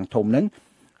ខ្លួនយ៉ាងធំហ្នឹង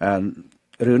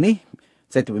រឿងនេះ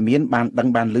សេដ្ឋវិមានបានដឹង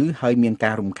បានឮហើយមាន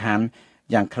ការរំខាន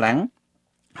យ៉ាងខ្លាំង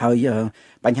ហើយ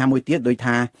បញ្ហាមួយទៀតដោយ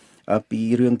ថាពី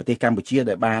រឿងប្រទេសកម្ពុជា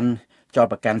ដែលបានចោទ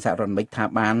ប្រកាន់សហរដ្ឋអាមេរិកថា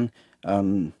បាន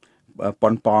ប៉ុ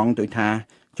នប៉ងដោយថា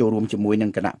ចូលរួមជាមួយនឹ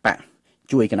ងគណៈបក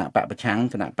ជួយគណៈបកប្រឆាំង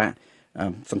គណៈបក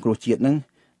សង្គ្រោះជាតិហ្នឹង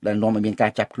ដែលនាំឲ្យមានកា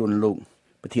រចាប់ខ្លួនលោក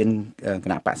ប្រធានគ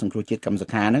ណៈបកសង្គ្រោះជាតិកម្មស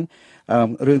ខាហ្នឹង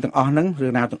រឿងទាំងអស់ហ្នឹងរឿ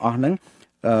ងរ៉ាវទាំងអស់ហ្នឹង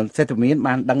សេដ្ឋវិមាន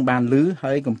បានដឹងបានឮ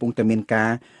ហើយកំពុងតែមានការ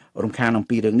រំខានអំ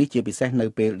ពីរឿងនេះជាពិសេសនៅ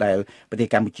ពេលដែលប្រទេស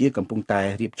កម្ពុជាកំពុងតែ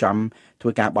រៀបចំធ្វើ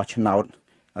ការបោះឆ្នោត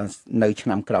នៅឆ្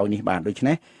នាំក្រោយនេះបាទដូច្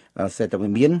នេះសេដ្ឋវិ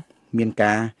មាន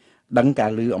ការដឹងកា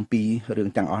រឮអំពីរឿង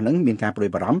ទាំងអស់ហ្នឹងមានការព្រួយ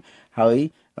បារម្ភហើយ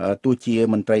ទោះជា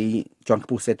មន្ត្រីជាន់ខ្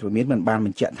ពស់សេដ្ឋវិមានមិនបានប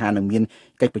ញ្ជាក់ថានឹងមាន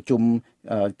កិច្ចប្រជុំ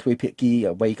ទ្វេភាគី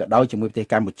អ្វីក៏ដោយជាមួយប្រទេស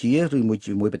កម្ពុជាឬមួយ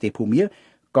ជាមួយប្រទេសភូមា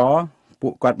ក៏ពួ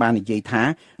កគាត់បាននិយាយថា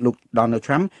លោក Donald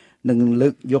Trump នឹងលើ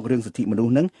កយករឿងសិទ្ធិមនុស្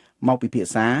សហ្នឹងមកពិភា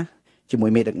ក្សាជាមួ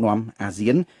យមេដឹកនាំអា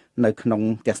ស៊ាននៅក្នុង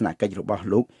ទស្សនកិច្ចរបស់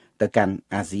លោកទៅកាន់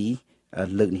អាស៊ី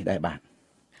លើកនេះដែរបាទ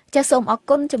ចាសសូមអរ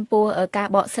គុណចំពោះការ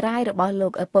បកស្រាយរបស់លោ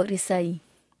កពុករិស័យ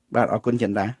បាទអរគុណចិ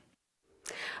ន្តា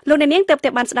លោកអ្នកនាងទើបតែ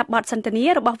បានស្ដាប់បទសន្ទនា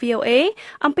របស់ VOA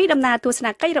អំពីដំណើរទស្សន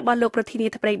កិច្ចរបស់លោកប្រធានា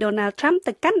ធិបតី Donald Trump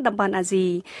ទៅកាន់តំបន់អាស៊ី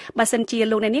បើសិនជា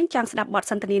លោកអ្នកនាងចង់ស្ដាប់បទ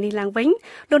សន្ទនានេះឡើងវិញ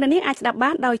លោកអ្នកនាងអាចស្ដាប់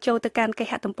បានដោយចូលទៅកាន់គេ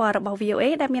ហទំព័ររបស់ VOA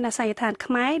ដែលមានអាសយដ្ឋាន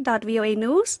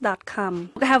khmer.voanews.com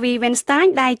លោក Harvey Weinstein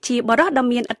ដែលជាបរិសុទ្ធដ៏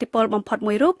មានឥទ្ធិពលបំផុត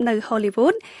មួយរូបនៅ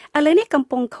Hollywood ឥឡូវនេះកំ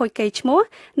ពុងខូចកេរ្តិ៍ឈ្មោះ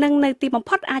និងនៅទីបំ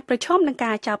ផុតអាចប្រឈមនឹង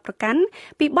ការចោទប្រកាន់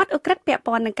ពីបទឧក្រិដ្ឋពាក់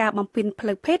ព័ន្ធនឹងការបំពានផ្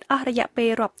លូវភេទអស់រយៈពេល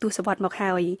រាប់ទសវត្សរ៍មក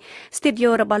ហើយស្ទូឌី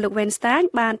យោរបស់លោក Weinstein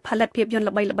បានផលិតភាពយន្ត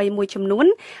ល្បីៗមួយចំនួន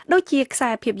ដូចជាខ្សែ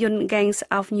ភាពយន្ត Gangs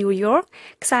of New York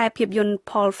ខ្សែភាពយន្ត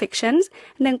Pulp Fiction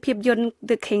និងភាពយន្ត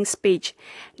The King's Speech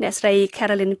អ្នកស្រី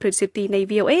Caroline Prisuti នៃ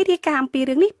VOA រាយការណ៍អំពី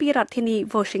រឿងនេះពីរដ្ឋធានី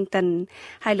Washington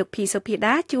ហើយលោក P.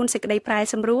 Sophia ជួនសេចក្តីប្រាយ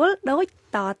សម្រួលដូច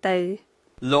តទៅ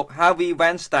លោក Harvey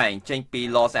Weinstein ចេញពី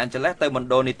Los Angeles ទៅមណ្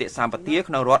ឌលនីតិសម្បទា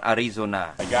ក្នុងរដ្ឋ Arizona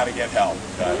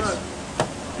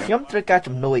ខ្ញុំត្រូវការ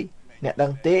ជំនួយអ្នកដឹ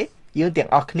ងទេយើងទាំង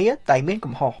អស់គ្នាតែមាន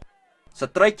កំហុស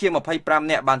ស្ត្រីជា25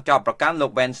នាក់បានចោទប្រកាន់លោ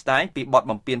ក Weinstein ពីបទ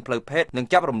បំពានផ្លូវភេទនិង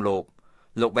ចាប់រំលោភ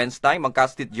លោក Weinstein បង្កើត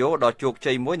ស្ទូឌីយោដ៏ជោគ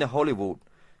ជ័យមួយនៅ Hollywood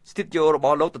ស្ទូឌីយោរប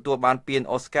ស់លោកទទួលបានពាន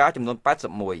Oscar ចំនួន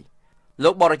81លោ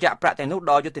កបរិច្ចាគប្រាក់ទាំងនោះ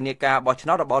ដល់យុទ្ធនាការបោះឆ្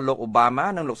នោតរបស់លោក Obama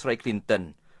និងលោកស្រី Clinton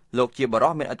លោកជាបរិ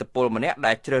សុទ្ធមានឥទ្ធិពលម្នាក់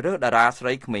ដែលជ្រើសរើសតារាស្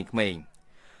រីក្មេងៗ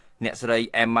អ្នកស្រី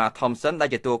Emma Thompson ដែល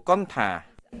ទទួលកន់ថា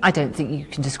I don't think you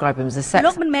can describe him as a sex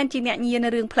លោកមិនមែនជាអ្នកញៀន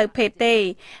រឿងផ្លូវភេទទេ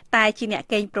តែជាអ្នក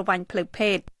កេងប្រវ័ញ្ចផ្លូវ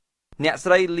ភេទអ្នក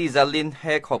ស្រី Lisa Lynn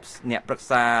Jacobs អ្នកប្រឹក្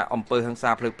សាអំពើហិង្សា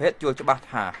ផ្លូវភេទយល់ច្បាស់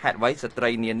ថាហេតុអ្វីស្ត្រី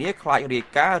នានាខ្លាចរាយ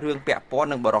ការណ៍រឿងពាក់ព័ន្ធ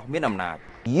នឹងបរិសុទ្ធមានអំណាច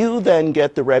You then get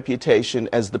the reputation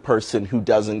as the person who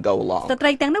doesn't go along ស្ត្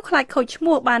រីទាំងនោះខ្លាចខូចឈ្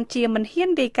មោះបានជាមិនហ៊ាន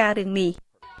រាយការណ៍រឿងនេះ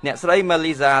អ្នកស្រី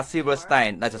Melissa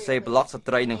Silverstein ដែលសរសេរប្លុកស្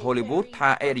ត្រីនៅ Hollywood ថា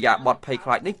អេរយាប័តភ័យខ្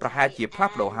លាចនេះប្រហែលជាផ្លា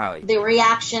ស់ប្ដូរហើយ The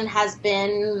reaction has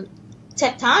been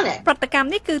tectonic ប្រតិកម្ម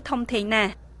នេះគឺធំធេងណា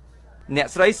ស់អ្នក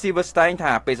ស្រី Silverstein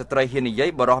ថាពេលស្ត្រីហ៊ាននិយាយ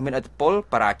បរិសុទ្ធមានឥទ្ធិពល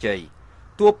បរាជ័យ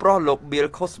តួប្រុសលោក Bill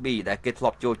Cosby ដែលគេធ្លា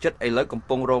ប់ចូលចិត្តឥឡូវកំ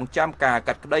ពុងរងចាំការ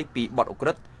កាត់ក្តីពីបទឧក្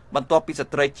រិដ្ឋបន្ទាប់ពីស្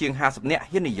ត្រីជាង50នាក់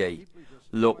ហ៊ាននិយាយ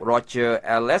លោក Roger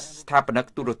Ailes ស្ថាបនិក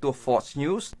ទូរទស្សន៍ Fox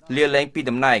News លាលែងពី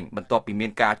តំណែងបន្ទាប់ពីមា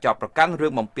នការចោទប្រកាន់រឿ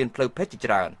ងបំពានផ្លូវភេទជា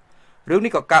ច្រើនរឿង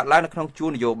នេះក៏កើតឡើងនៅក្នុងជួរ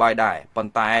នយោបាយដែរប៉ុ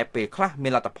ន្តែពេលខ្លះមា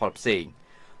នលទ្ធផលផ្សេង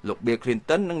លោក Bill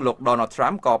Clinton និងលោក Donald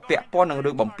Trump ក៏ពាក់ព័ន្ធនឹង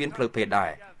រឿងបំពានផ្លូវភេទដែ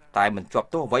រតែមិនជាប់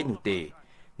ទោសអ្វីនោះទេ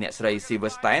អ្នកស្រី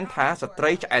Silverstein ថាស្ត្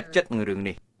រីឆ្អែតចិត្តនឹងរឿង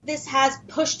នេះThis has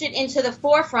pushed it into the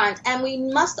forefront and we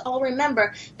must all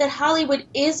remember that Hollywood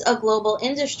is a global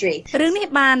industry. រឿងនេះ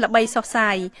បានល្បីសុសសា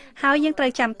យហើយយើងត្រូ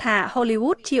វចាំថា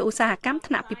Hollywood ជាឧស្សាហកម្ម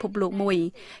ថ្នាក់ពិភពលោកមួយ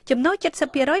ចំណូល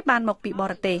 70% បានមកពីប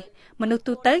រទេសមនុស្ស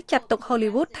ទូទៅចាត់ទុក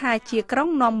Hollywood ថាជាក្រុង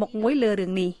នាំមុខមួយលើរឿ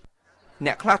ងនេះ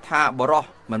អ្នកខ្លះថាបរិសុទ្ធ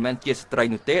មិនមែនជាស្ត្រី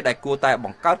នោះទេដែលគួរតែប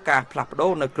ង្កើតការផ្លាស់ប្ដូ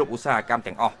រនៅគ្រប់ឧស្សាហកម្ម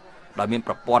ទាំងអស់ដោយមាន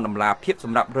ប្រព័ន្ធតម្លាភាពស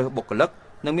ម្រាប់រើសបុគ្គលិក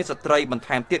និងមានស្ត្រីបន្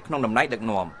ថែមទៀតក្នុងតំណែងដឹក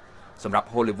នាំសម្រាប់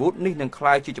Hollywood នេះនឹងក្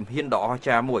លាយជាជំហានដ៏អស្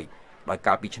ចារ្យមួយដោយ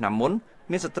កាលពីឆ្នាំមុន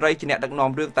មានស្ត្រីជាអ្នកដឹកនាំ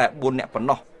រឿងតែ4នាក់ប៉ុណ្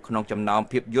ណោះក្នុងចំណោម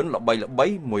ភាពយន្តល្បី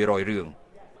ៗ100រឿង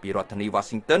ពីរដ្ឋធានី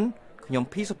Washington ខ្ញុំ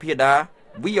P. Sophia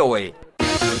VOA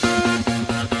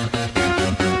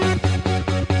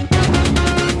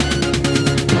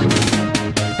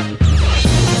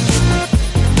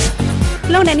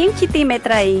លោកអ្នកនាងជាទីមេ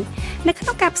ត្រីនៅក្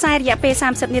នុងការផ្សាយរយៈពេល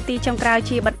30នាទីចុងក្រោយ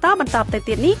ជាបន្តទៅ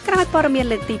ទៀតនេះក្រោយព័ត៌មាន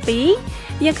លើកទី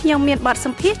2យើងខ្ញុំមានបទស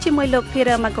ម្ភាសន៍ជាមួយលោក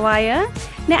Peter Maguire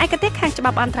អ្នកឯកទេសខាងច្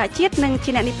បាប់អន្តរជាតិនិងជា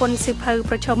អ្នកនិពន្ធសៀវភៅ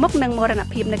ប្រឈមមុខនឹងមរណ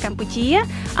ភាពនៅកម្ពុជា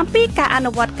អំពីការអ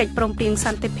នុវត្តកិច្ចព្រមព្រៀងស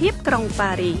ន្តិភាពក្រុង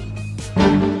ប៉ារីស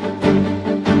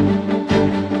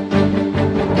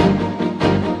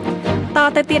ត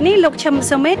ទៅទៀតនេះលោកឈឹម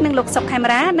សុមេតនិងលោកសុកខេម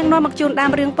រានឹងនាំមកជូនដើ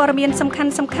មរឿងព័ត៌មានសំ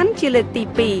ខាន់ជាលើកទី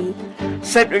2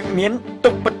សេតវិមានទុ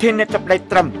កប្រធានាធិបតី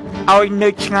ត្រឹមឲ្យនៅ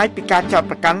ឆ្ងាយពីការចោទ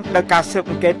ប្រកាន់ដោយការស៊ើប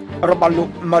អង្កេតរបស់លោក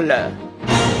Mueller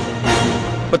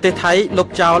ប្រទេសថៃលុប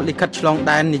ចោលលិខិតឆ្លង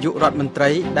ដែននាយករដ្ឋមន្ត្រី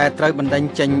ដែលត្រូវបណ្តេញ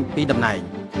ចេញពីតំណែង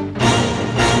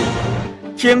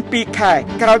ជាង2ខែ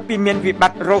ក្រោយពីមានវិប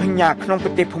ត្តិរ៉ូហិញ៉ាក្នុងប្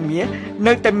រទេសភូមា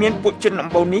នៅតែមានពួកជនអំ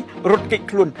បូរនេះរត់គេច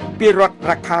ខ្លួនពីរដ្ឋ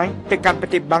រ៉ាខៃទៅកាន់ប្រ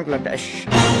ទេសបង់ក្លាដេស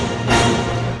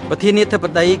ប្រធានាធិប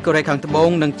តីកូរ៉េខាងត្បូង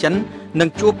និងចិននឹង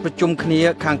ជួបប្រជុំគ្នា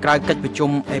ខាងក្រៅកិច្ចប្រជុំ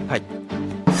APEC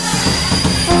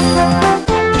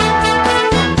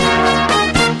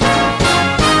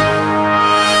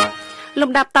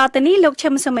លំដាប់តទៅនេះលោកឈឹ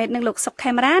មសុមេតនិងលោកសុក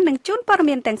ខេមរានឹងជូនព័ត៌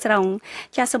មានទាំងស្រុង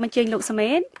ចាសសូមអញ្ជើញលោកសុ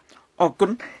មេតអរគុណ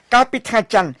កាលពីថ្ងៃ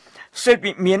ច័ន្ទសេត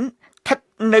វិមានស្ថិត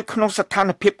នៅក្នុងស្ថា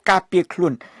នភាពការពារខ្លួ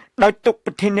នដោយទុក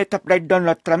ប្រធានាធិបតី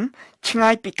Donald Trump ឆ្ងា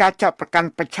យពីការចោទប្រកាន់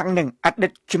ប្រឆាំងនឹងអតី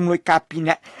តជំនួយការ2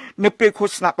នាក់នៅពេលឃោ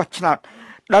សនាបោះឆ្នោត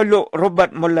ដោយលោក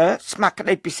Robert Mueller ស្ម័គ្រក្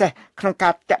តីពិសេសក្នុងកា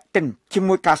រតាក់ទិនជា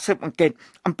មួយការស៊ើបអង្កេត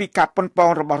អំពីការប៉ុនប៉ង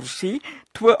របស់រុស្ស៊ី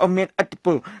ធ្វើឲ្យមានឥទ្ធិព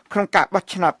លក្នុងការបោះ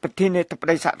ឆ្នោតប្រធានាធិប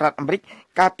តីសហរដ្ឋអាមេរិក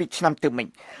កាលពីឆ្នាំទៅមិញ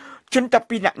ជនតា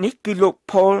ពីរនាក់នេះគឺលោក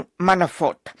Paul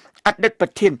Manafort អតីតប្រ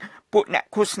ធានពួកអ្នក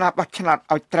ឃោសនាបោះឆ្នោត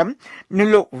ឲ្យត្រឹមនិង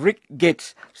លោក Rick Gates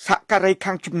សហការី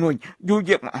ខាងជំនួយយូរ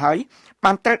យកមកហើយ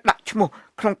បានត្រូវដាក់ឈ្មោះ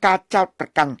ក្នុងការចោទប្រ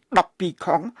កាន់12ខ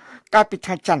ងកាលពីថ្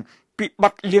ងៃច័ន្ទពីប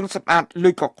ទលាងសម្អាតលុ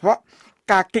យកខ្វក់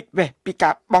ការគេចវេះពីកា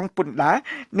របង់ពន្ធដារ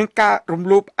និងការរំ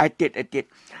លោភឯទៀត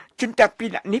ជនតាពីរ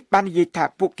នាក់នេះបាននិយាយថា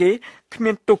ពួកគេគ្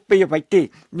មានទោសពីអ្វីទេ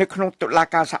នៅក្នុងតុលា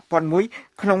ការសហព័ន្ធមួយ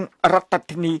ក្នុងរដ្ឋ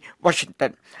ធានី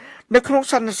Washington នៅក្នុង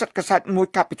សន្និសីទកាសែតមួយ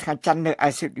កាលពីថ្ងៃច័ន្ទនៅឯ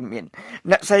សិទ្ធិមាន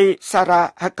អ្នកស្រី Sarah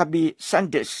Huckabee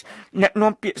Sanders អ្នក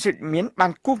នាំពាក្យសិទ្ធិមានបា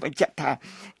នគូសបញ្ជាក់ថា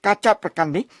ការចាប់ប្រកា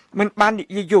ន់នេះមិនបាននិ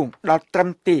យាយយោងដល់ត្រឹម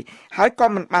ទេហើយក៏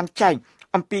មិនបានចែង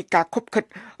អំពីការខុបខិត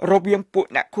រវាងពួក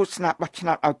អ្នកឃោសនាបោះឆ្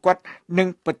នោតឲ្យគាត់និង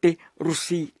ប្រទេសរុស្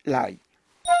ស៊ីឡើយ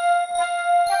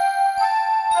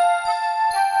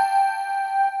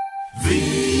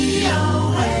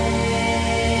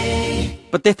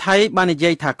ប្រទេសថៃបាននិ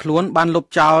យាយថាខ្លួនបានលុប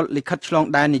ចោលលិខិតឆ្លង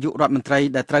ដែននាយករដ្ឋមន្ត្រី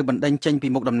ដែលត្រូវបណ្តេញចេញពី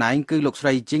មុខតំណែងគឺលោកស្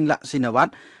រីជីងឡាក់ស៊ីណាវ៉ា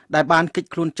ត់ដែលបានគេច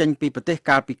ខ្លួនចេញពីប្រទេស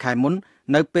កាលពីខែមុន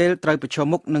នៅពេលត្រូវប្រឈម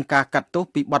មុខនឹងការកាត់ទោស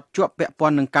ពីបទជាប់ពាក់ព័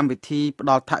ន្ធនឹងកម្មវិធីផ្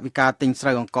ដល់ថវិកាទិញស្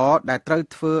រូវអង្ករដែលត្រូវ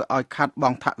ធ្វើឲ្យខាត់ប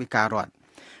ង់ថវិការដ្ឋ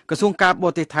ក្រសួងការប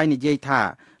រទេសថៃនិយាយថា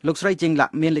លោកស្រីជីងឡា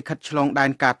ក់មានលិខិតឆ្លងដែន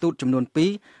ការទូតចំនួន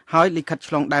2ហើយលិខិត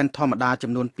ឆ្លងដែនធម្មតា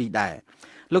ចំនួន2ដែរ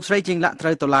លោកស្រីជីងឡាក់ត្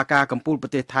រូវតុលាការកំពូលប្រ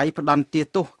ទេសថៃផ្តន្ទា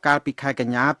ទោសកាលពីខែក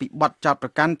ញ្ញាពីបទចោទប្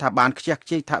រកាន់ថាបានខ្ជះខ្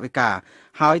ជាយថវិកា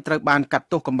ហើយត្រូវបានកាត់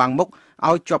ទោសកំបាំងមុខ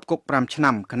ឲ្យជាប់គុក5ឆ្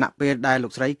នាំខណៈពេលដែលលោ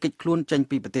កស្រីគេចខ្លួនចេញ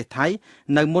ពីប្រទេសថៃ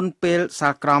នៅមុនពេលសា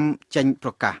លក្រមចេញប្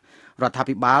រកាសរដ្ឋា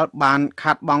ភិបាលបាន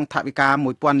ខាត់បង់ថវិកា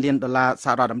$1000 លានស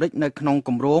ហរដ្ឋអាមេរិកនៅក្នុងគ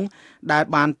ម្រោងដែល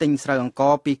បានទិញស្រូវអង្ក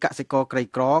រពីកសិករក្រី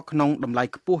ក្រក្នុងតម្លៃ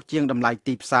ខ្ពស់ជាងតម្លៃ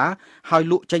ទីផ្សារហើយ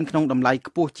លក់ចេញក្នុងតម្លៃ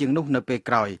ខ្ពស់ជាងនោះនៅពេល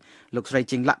ក្រោយលោកស្រី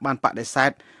ជីងឡាក់បានបដិសេ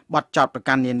ធបទចោទប្រ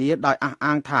កាន់នានាដោយអះ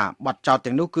អាងថាបទចោទ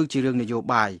ទាំងនោះគឺជារឿងនយោ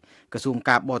បាយក្រសួង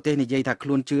ការបរទេសនិយាយថាខ្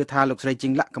លួនជឿថាលោកស្រីជី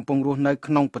ងឡាក់កំពុងរស់នៅ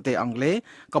ក្នុងប្រទេសអង់គ្លេស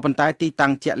ក៏ប៉ុន្តែទីតាំ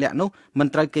ងជាក់លាក់នោះមិន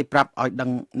ត្រូវគេប្រាប់ឲ្យដឹង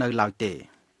នៅឡើយទេ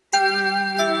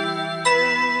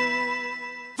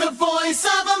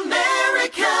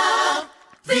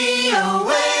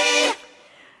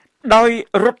ដោយ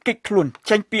រត់គេចខ្លួន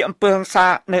ចេញពីអំពើហិង្សា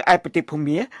នៅឯប្រទេសភូ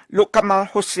មាលោកកាម៉ាល់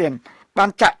ហ៊ូសែនបាន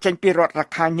ចាក់ចេញពីរដ្ឋរា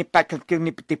ខាញនៃប៉ែកខាងជើង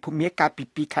នៃប្រទេសភូមាកាលពី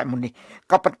2ខែមុននេះ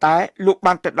ក៏ប៉ុន្តែលោក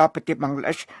បានទៅដល់ប្រទេសបង់ក្លា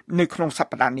ដេសនៅក្នុងស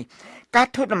ប្តាហ៍នេះការ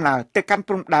ធ្វើដំណើរទៅកាន់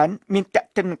ព្រំដែនមានតាក់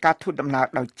ទិននឹងការធ្វើដំណើរ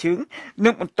ដោយជើងនិ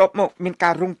ងបន្ទាប់មកមានកា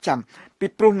ររងចាំពី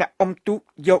ព្រោះអ្នកអុំទូក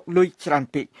យកលុយច្រើន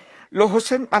ពេកលោកហ៊ូ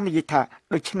សែនបាននិយាយថា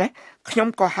ដូច្នេះខ្ញុំ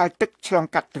ក៏ហៅទឹកឆ្លង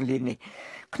កាត់ទន្លេនេះ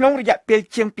ក្នុងរយៈពេល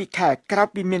ជាង2ខែក្រោយ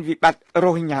ពីមានវិបត្តិ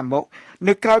រ៉ូហិញ៉ាមក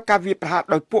នៅក្រៅការវាយប្រហារ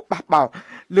ដោយពួកបះបោរ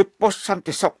លើប៉ុស្តិ៍សន្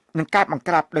តិសុខនិងការបង្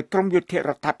ក្រាបដោយក្រមយោធារ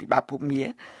ដ្ឋាភិបាលភូមា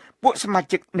ពួកសមា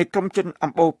ជិកនៃក្រុមជន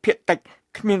អំបូរភាគតិច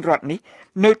គ្មានរដ្ឋនេះ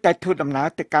នៅតែធ្វើដំណើរ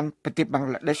ទៅកាន់ប្រទេសបង់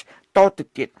ក្លាដេសតទៅ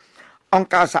ទៀតអង្គ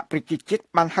ការសហប្រជាជាតិ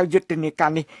បានហៅយុទ្ធនាកា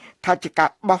រនេះថាជាការ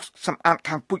បោះសម្អាត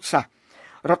ខាងពូជសាសន៍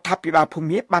រដ្ឋាភិបាលភូ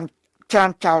មាបានច្រាន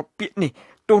ចោលពាក្យនេះ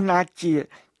ទោះណាជា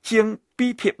ជាង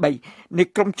2/3 នៃ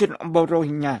ក្រុមជនអំបូររ៉ូ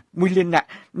ហិញ៉ា1 លាននាក់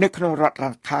នៅក្នុងរដ្ឋ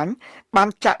រាខាញបាន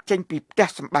ចាក់ចេញពីផ្ទះ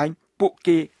សម្បែងពួក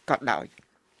គេក៏ដោយ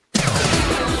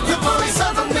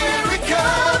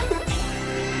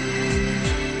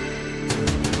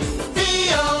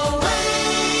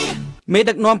មេ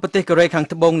ដឹកនាំប្រទេសកូរ៉េខាង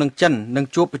ត្បូងនិងចិននឹង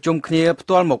ជួបប្រជុំគ្នាផ្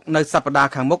ទាល់មុខនៅសប្តា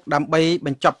ហ៍ខាងមុខដើម្បីប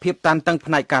ញ្ចប់ភាពតានតឹង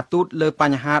ផ្នែកការទូតលើប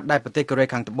ញ្ហាដែលប្រទេសកូរ៉េ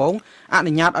ខាងត្បូងអ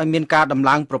នុញ្ញាតឲ្យមានការដំ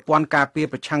ឡើងប្រព័ន្ធការពារ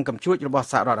ប្រឆាំងកាំជ្រួចរបស់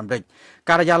សហរដ្ឋអាមេរិក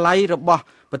ការិយាល័យរបស់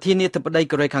ប្រធានាធិបតី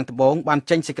កូរ៉េខាងត្បូងបាន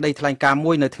ចេញសេចក្តីថ្លែងការណ៍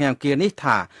មួយនៅថ្ងៃអង្គារនេះ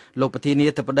ថាលោកប្រធានា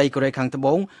ធិបតីកូរ៉េខាងត្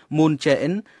បូង Moon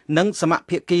Jae-in និងសមា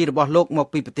ភាគីរបស់លោកមក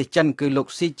ពីប្រទេសចិនគឺលោក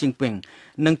Xi Jinping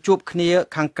នឹងជួបគ្នា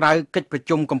ខាងក្រៅកិច្ចប្រ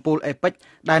ជុំកំពូល APEC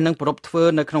ដែលនឹងប្រារព្ធធ្វើ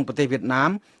នៅក្នុងប្រទេសវៀតណា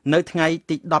មនៅថ្ងៃ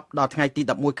ទី10ដល់ថ្ងៃទី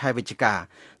11ខែវិច្ឆិកា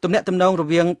ទំនាក់ទំនងរ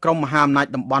វាងក្រុមមហាអំណាច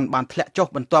តំបន់បានធ្លាក់ចុះ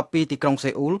បន្ទាប់ពីទីក្រុងសេ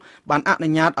អ៊ូលបានអនុ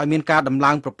ញ្ញាតឲ្យមានការដំ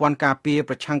ឡើងប្រព័ន្ធការពារ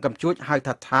ប្រឆាំងកាំជ្រួចហៅ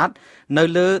ថា THAAD នៅ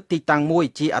លើទីតាំងមួយ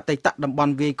ជាអតីតតំប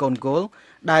ន់វាយកូនហ្គោល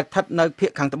ដែលស្ថិតនៅភា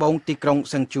គខាងត្បូងទីក្រុង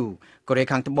សឹងជូកូរ៉េ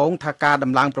ខាងត្បូងថាការ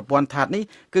ដំឡើងប្រព័ន្ធ THAAD នេះ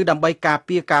គឺដើម្បីការ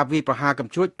ពារការវាយប្រហារកាំ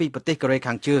ជ្រួចពីប្រទេសកូរ៉េ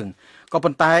ខាងជើងក៏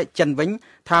ប៉ុន្តែចិនវិញ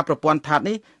ថាប្រព័ន្ធ THAAD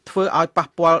នេះធ្វើឲ្យប៉ះ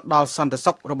ពាល់ដល់សន្តិ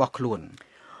សុខរបស់ខ្លួន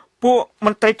ពួកម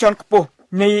ន្ត្រីជាន់ខ្ពស់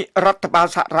នៃរដ្ឋបាល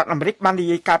សហរដ្ឋអាមេរិកបាននិ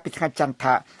យាយកាលពីថ្ងៃច័ន្ទ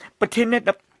ថាប្រធានា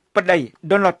ធិបតី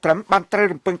Donald Trump បានត្រូវ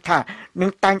រំពឹងថានឹ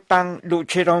ងតែងតាំងលោក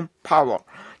Jerome Powell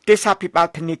ទេសាភិបាល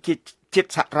ធនាគារជាតិ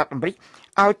សហរដ្ឋអាមេរិក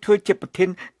ឲ្យធ្វើជាប្រធាន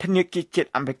ធនាគារជាតិ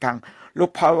អាមេរិកលោក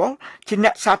Powell ជាអ្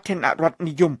នកសាធារណរដ្ឋ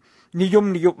និយមន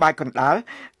យោបាយកណ្ដាល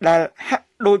ដែលហាក់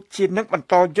ដូចជានឹងបន្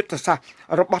តយុទ្ធសាស្ត្រ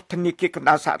របស់ធនាគារកណ្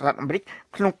ដាលសហរដ្ឋអាមេរិក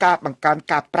ក្នុងការបង្កើន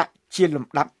ការប្រាក់ជាលំ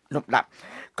ដាប់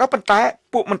ក៏ប៉ុន្តែ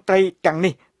ពួកមន្ត្រីទាំង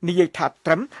នេះនិយាយថា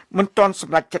ត្រឹមមិនទាន់ស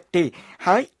ម្រេចចិត្តទេ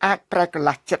ហើយអាចប្រែកន្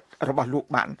លះចិត្តរបស់លោក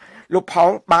បានលោកផោ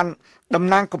លបានតំ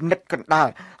ណាងគំនិតកណ្ដាល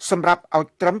សម្រាប់ឲ្យ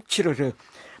ត្រឹមជ្រើសរើស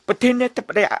ប្រធានាធិប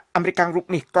តីអាមេរិករូប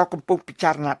នេះក៏កំពុងពិចា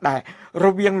រណាដែររ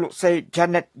វាងលោកសេ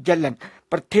Janet Yellen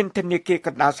ប្រធានធនាគារក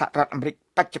ណ្ដាលសហរដ្ឋអាមេរិក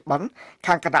បច្ចុប្បន្ន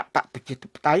ខាងគណៈបកប្រជាធិ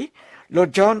បតេយ្យលោក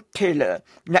John Taylor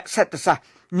អ្នកសេដ្ឋសាស្ត្រ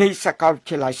នៃសាកលវិទ្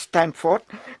យាល័យ Stanford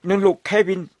និងលោក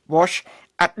Kevin Walsh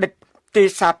អតីតទេ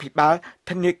សាភិបាល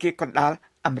ធនាគារកណ្ដាល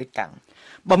អាមេរិក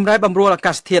បំរែបំរួលអា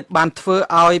កាសធាតុបានធ្វើ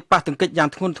ឲ្យប៉ះទង្គិចយ៉ាង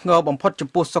ធ្ងន់ធ្ងរបំផុតចំ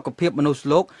ពោះសុខភាពមនុស្ស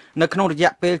លោកនៅក្នុងរ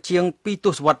យៈពេលជាង2ទ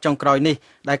សវត្សរ៍ចុងក្រោយនេះ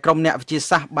ដែលក្រុមអ្នកវិទ្យា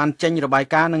សាស្ត្របានចេញរបាយ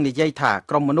ការណ៍និងនិយាយថា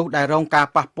ក្រុមមនុស្សដែលរងការ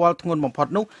ប៉ះពាល់ធ្ងន់បំផុត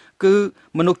នោះគឺ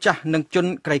មនុស្សចាស់និងជន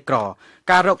ក្រីក្រ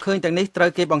ការរកឃើញទាំងនេះត្រូវ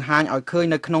គេបង្ហាញឲ្យឃើញ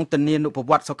នៅក្នុងទិនានុប្រ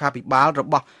វត្តិសុខាភិបាលរ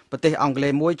បស់ប្រទេសអង់គ្លេ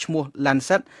សមួយឈ្មោះ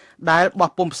Lancet ដែលបោះ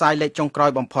ពុម្ពផ្សាយលេខចុងក្រោយ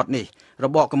បំផុតនេះរ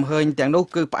បបកំហើញទាំងនោះ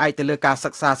គឺផ្អែកទៅលើការសិ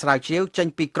ក្សាស្រាវជ្រាវចេញ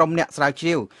ពីក្រុមអ្នកស្រាវជ្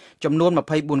រាវចំនួន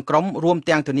24ក្រុមរួម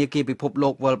ទាំងធនាគារពិភពលោ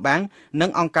ក World Bank និង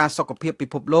អង្គការសុខភាពពិ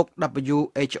ភពលោក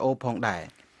WHO ផងដែរ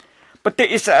ប្រទេស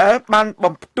អ៊ីស្រាអែលបាន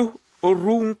បំផ្ទុះ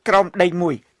រូងក្រោមដី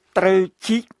មួយត្រូវ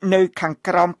ជីកនៅខាង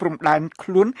ក្រោមព្រំដែនខ្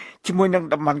លួនជាមួយនឹង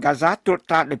តំបន់ហ្គាហ្សាត្រួត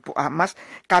ត្រាដោយពួកហាម៉ាស់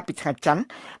កាលពីថ្ងៃច័ន្ទ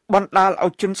បណ្ដាលឲ្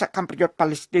យជនសកម្មប្រយុទ្ធប៉ា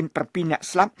ឡេស្ទីន7នាក់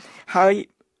ស្លាប់ហើយ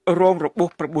រងរបួស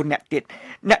9នាក់ទៀត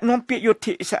អ្នកនាំពាក្យយោ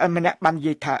ធាអ៊ីស្រាអែលម្នាក់បាននិ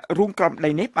យាយថារូងក្រោមដី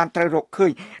នេះបានត្រូវរកឃើ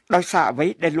ញដោយសារអ្វី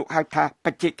ដែលលោកហៅថាប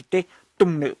ច្ចេកទេស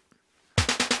ទំនើប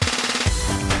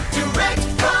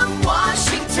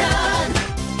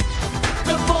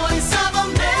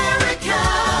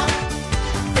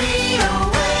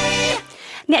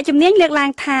អ្នកជំនាញលើកឡើ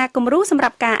ងថាគំរូសម្រា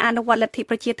ប់ការអនុវត្តលទ្ធិ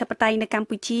ប្រជាធិបតេយ្យនៅកម្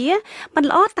ពុជាបាន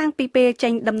ល្អតាំងពីពេលចេ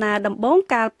ញដំណើរដំបូង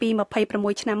កាលពី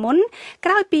26ឆ្នាំមុន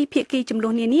ក្រោយពីភាគីចំនួ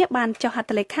ននានាបានចុះហត្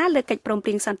ថលេខាលើកិច្ចព្រមព្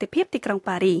រៀងសន្តិភាពទីក្រុង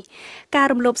ប៉ារីសការ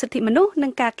រំលោភសិទ្ធិមនុស្សនិ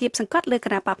ងការគៀបសង្កត់លើគ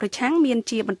ណបកប្រឆាំងមាន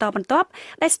ជាបន្តបន្ទាប់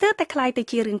ដែលស្ទើរតែคล้ายទៅ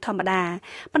ជារឿងធម្មតា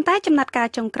ប៉ុន្តែចំណាត់ការ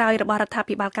ចុងក្រោយរបស់រដ្ឋា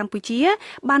ភិបាលកម្ពុជា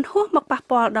បានហួសមកប៉ះ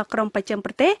ពាល់ដល់ក្រមប្រចាំ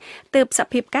ប្រទេសទើបស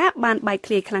ភាពការបានបែក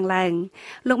ធ្លាយខ្លាំងឡើង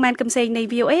លោកម៉ែនកំសែងនៃ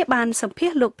VOA បានសម្ភា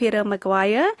សលោក Peter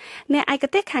Maguire អ្នកឯក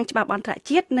ទេសខាងច្បាប់អន្តរ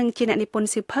ជាតិនិងជាអ្នកនិពន្ធ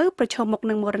សៀវភៅប្រឈមមុខ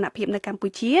នឹងមរណភាពនៅកម្ពុ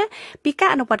ជាពីការ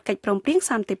អនុវត្តកិច្ចព្រមព្រៀង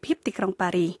សន្តិភាពទីក្រុងប៉ា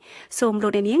រីសសូមលោ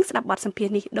កអ្នកនាងស្ដាប់បទសម្ភាស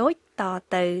ន៍នេះដូចត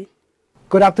ទៅ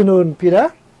Good afternoon Peter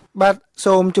បាទ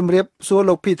សូមជម្រាបសួរ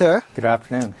លោក Peter Good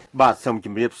afternoon បាទសូមជ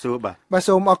ម្រាបសួរបាទ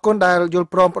សូមអរគុណដែលយល់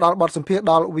ព្រមផ្ដល់បទសម្ភាសន៍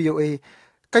ដល់ VOA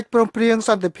កិច្ចព្រមព្រៀងស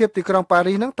ន្តិភាពទីក្រុងប៉ា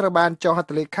រីសនឹងត្រូវបានចុះហត្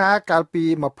ថលេខាកាលពី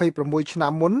26ឆ្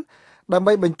នាំមុនដើម្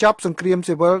បីបញ្ចប់សង្គ្រាម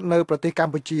ស៊ីវិលនៅប្រទេសក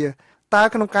ម្ពុជាតើ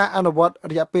ក្នុងការអនុវត្ត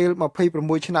រយៈពេល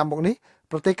26ឆ្នាំមកនេះ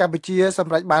ប្រទេសកម្ពុជាស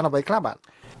ម្រេចបានអ្វីខ្លះបាទ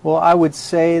Well, I would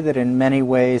say that in many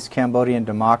ways Cambodian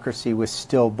democracy was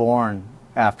still born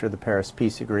after the Paris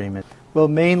Peace Agreement.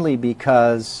 Well, mainly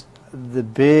because the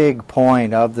big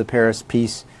point of the Paris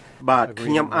Peace បាទ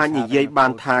ខ្ញុំអាចនិយាយបា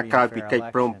នថាក្រោយពីកិច្ច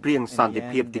ព្រមព្រៀងសន្តិ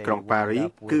ភាពទីក្រុងប៉ារីស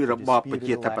គឺរបបប្រ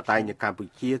ជាធិបតេយ្យនៅកម្ពុ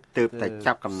ជាទើបតែ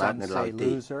ចាប់កំណើតនៅឡើយទេ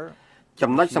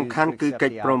ចំណុចសំខាន់គឺកិ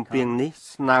ច្ចព្រមព្រៀងនេះ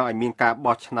ស្នើឲ្យមានការ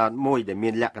បោះឆ្នោតមួយដែលមា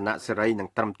នលក្ខណៈសេរីនិង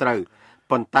ត្រឹមត្រូវ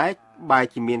ប៉ុន្តែបែរ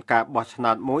ជាមានការបោះឆ្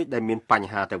នោតមួយដែលមានប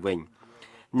ញ្ហាទៅវិញ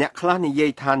អ្នកខ្លះនិយា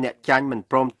យថាអ្នកចាញ់មិន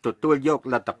ព្រមទទួលយក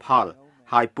លទ្ធផល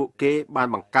ហើយពួកគេបាន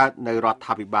បង្កើតនៅរដ្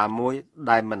ឋាភិបាលមួយ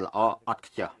ដែលមិនល្អអត់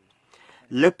ខ្ចោះ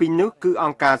លើសពីនោះគឺអ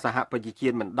ង្គការសហប្រជាជា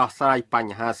តិមិនដោះស្រាយប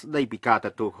ញ្ហាស្ដីពីការទ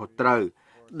ទួលខុសត្រូវ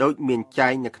ដោយមានចែ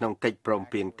ងនៅក្នុងកិច្ចព្រម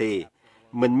ព្រៀងទេ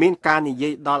មិនមានការនិយា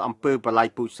យដល់អំពើបល្ល័យ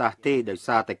ពូជសាសន៍ទេដោយ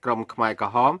សារតែក្រុមខ្មែរក្រ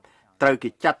ហមត្រូវគេ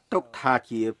ចាត់ទុកថា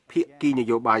ជាភាគីន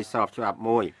យោបាយស្របច្បាប់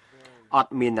មួយអ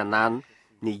ត់មានអ្នកណា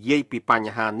និយាយពីប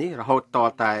ញ្ហានេះរហូតត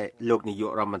តែលោកនាយ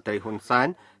ករដ្ឋមន្ត្រីហ៊ុនសែន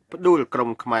ផ្ដួលក្រុម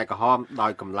ខ្មែរក្រហមដោ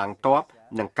យកម្លាំងទ័ព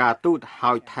និងការទូត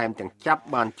ហើយថែមទាំងចាប់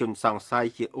បានជនសង្ស័យ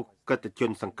ជាឧក្រិដ្ឋជន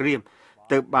សង្គ្រាម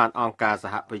ទើបបានអង្គការស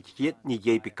ហប្រជាជាតិនិ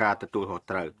យាយពីការទទួលខុស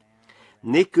ត្រូវ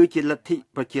នេះគឺជាលទ្ធិ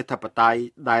ប្រជាធិបតេយ្យ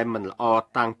ដែលមិនល្អ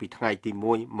តាំងពីថ្ងៃទី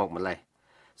1មកម្លេះ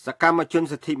សកម្មជន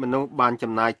សិទ្ធិមនុស្សបាន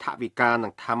ចំណាយថវិកានិ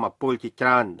ងធម្មពលជាច្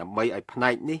រើនដើម្បីឲ្យផ្នែ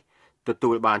កនេះទទួ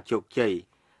លបានជោគជ័យ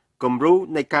គំរូ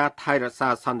នៃការថែរក្សា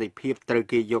សន្តិភាពត្រូវ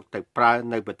គេយកទៅប្រើ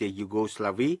នៅប្រទេសយូហ្គោស្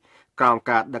លាវីក្រោម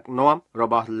ការដឹកនាំរ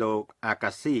បស់លោកអា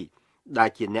កាស៊ីដែល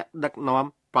ជាអ្នកដឹកនាំ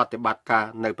ប្រតិបត្តិការ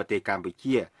នៅប្រទេសកម្ពុ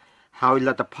ជាហើយល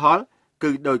ទ្ធផល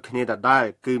គឺដូចគ្នាដដែល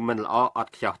គឺមិនល្អអ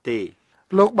ត់ខ្ចោះទេ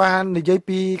លោកបាននិយាយ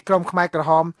ពីក្រុមខ្មែរក្រ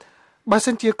ហមបើ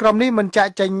សិនជាក្រុមនេះមិនចា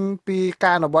ក់ចេញពី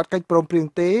ការអនុវត្តកិច្ចព្រមព្រៀង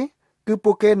ទេគឺ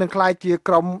ពួកគេនឹងក្លាយជា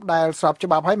ក្រុមដែលស្របច្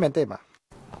បាប់ហើយមែនទេបាទ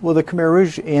Well, the Khmer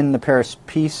Rouge in the Paris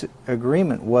Peace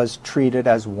Agreement was treated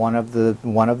as one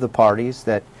of the parties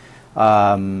that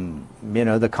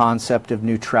The concept of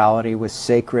neutrality was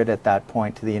sacred at that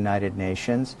point to the United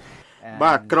Nations.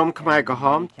 បាទក្រុមខ្មែរក្រហ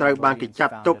មត្រូវបានគេចា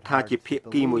ត់ទុកថាជាភា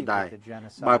គីមួយដែរ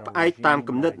បើផ្អែកតាម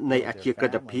គំនិតនៃអជាក្រិ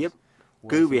តភាព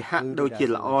គឺវាហាក់ដូចជា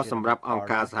ល្អសម្រាប់អង្គ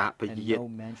ការសហប្រជាជាតិ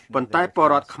ប៉ុន្តែពល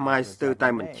រដ្ឋខ្មែរស្ទើរតែ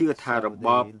មិនជឿថារប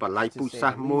បបល្ល័យពូជសា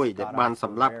សន៍មួយដែលបានស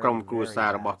ម្លាប់ក្រុមគ្រួសារ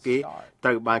របស់គេត្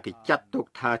រូវបានគេចាត់ទុក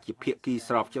ថាជាភាគី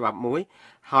ស្របច្បាប់មួយ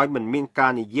ហើយមិនមានកា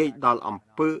រនិយាយដល់អំ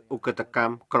ពើឧក្រិដ្ឋក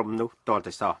ម្មក្រុមនោះត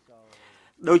ទៅសោះ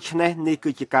ដូច្នេះនេះ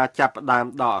គឺជាការចាប់ផ្ដើម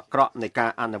ដ៏អាក្រក់នៃកា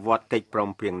រអនុវត្តកិច្ចព្រម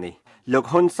ព្រៀងនេះលោក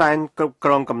ហ៊ុនសែនគ្រប់គ្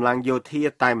រងកម្លាំងយោធា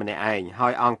តែម្នាក់ឯងហើ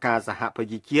យអង្គការសហប្រ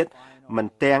ជាជាតិមិន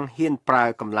ទាំងហ៊ានប្រើ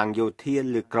កម្លាំងយោធា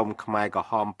លើក្រុមខ្មែរក្រ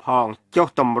ហមផងចុះ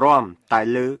ទម្រាំតែ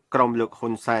លើក្រុមលោកហ៊ុ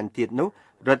នសែនទៀតនោះ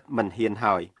រឹតមិនហ៊ាន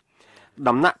ហើយ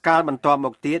ដំណាក់កាលបន្ទាប់ម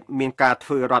កទៀតមានការធ្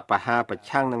វើរដ្ឋប្រហារប្រ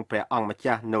ឆាំងនឹងព្រះអង្គម្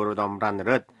ចាស់នរោត្តមរណ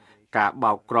រដ្ឋការ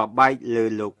បោកគ្រាប់បែកលើ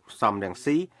លោកសំរង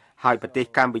ស៊ីហើយប្រទេស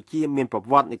កម្ពុជាមានប្រ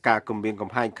វត្តិនៃការគំរាមកំ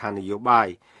ហែងខាងនយោបាយ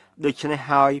ដូច្នេះ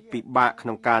ហើយពិបាកក្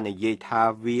នុងការនិយាយថា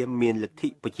វាមានលទ្ធិ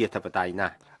ប្រជាធិបតេយ្យណា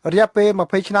ស់រយៈពេល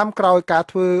20ឆ្នាំក្រោយការ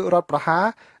ធ្វើរដ្ឋប្រហារ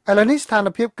ឥឡូវនេះស្ថាន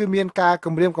ភាពគឺមានការ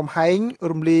គំរាមកំហែង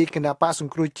រំលាយគណបកស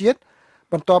ង្គ្រោះជាតិ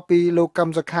បន្ទាប់ពីលោកកឹម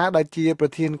សុខាដែលជាប្រ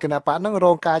ធានគណបកនឹងរ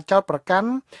ងការចោទប្រកាន់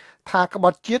ថាក្ប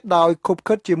ត់ជាតិដោយខុប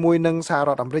ខិតជាមួយនឹងសហរ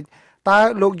ដ្ឋអាមេរិកតើ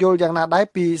លោកយល់យ៉ាងណាដែរ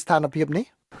ពីស្ថានភាពនេះ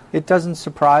It doesn't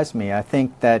surprise me. I think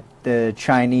that the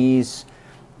Chinese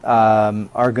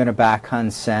are going to back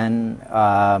Hun Sen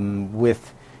with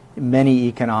many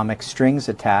economic strings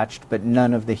attached, but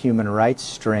none of the human rights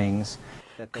strings.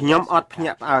 ខ្ញុំអត់ភ្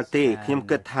ញាក់ផ្អើលទេខ្ញុំ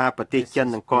គិតថាប្រទេសចិន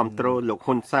នឹងគ្រប់គ្រងលោក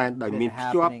ហ៊ុនសែនដោយមានភ្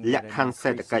ជាប់លក្ខខណ្ឌសេ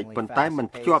ដ្ឋកិច្ចប៉ុន្តែមិន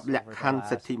ភ្ជាប់លក្ខខណ្ឌ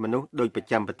សិទ្ធិមនុស្សដោយប្រ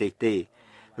ចាំប្រទេសទេ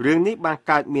រឿងនេះបាន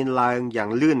កើតមានឡើងយ៉ាង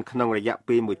លឿនក្នុងរយៈ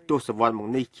ពេលមួយទសវត្សរ៍មក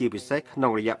នេះជាពិសេសក្នុ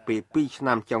ងរយៈពេល2ឆ្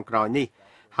នាំចុងក្រោយនេះ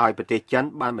ហើយប្រទេសចិន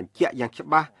បានបញ្ជាក់យ៉ាងច្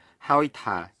បាស់ហើយ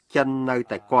ថាចិននៅ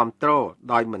តែគ្រប់គ្រង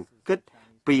ដោយមិនគិត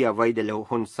ពីអ្វីដែលលោក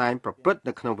ហ៊ុនសែនប្រព្រឹត្ត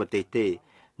នៅក្នុងប្រទេសទេ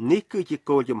នេះគឺជា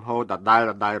គោលជំហរដដែ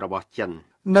លរបស់ចិន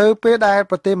នៅពេលដែល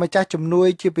ប្រទេសម្ចាស់ជំនួយ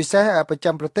ជាពិសេសប្រ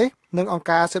ចាំប្រទេសនិងអង្គ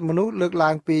ការសិទ្ធិមនុស្សលើកឡើ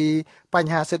ងពីប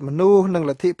ញ្ហាសិទ្ធិមនុស្សនិង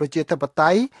លទ្ធិប្រជាធិប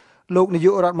តេយ្យលោកនាយ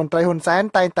ករដ្ឋមន្ត្រីហ៊ុនសែន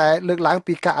តែងតែលើកឡើង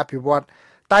ពីការអភិវឌ្ឍ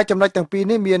តែចំណុចទាំងពីរ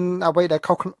នេះមានអ្វីដែល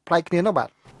ខុសប្លែកគ្នានោះបាទ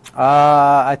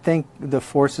I think the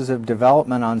forces of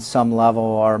development on some level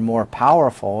are more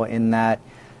powerful in that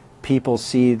people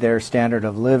see their standard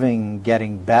of living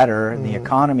getting better and the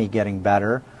economy getting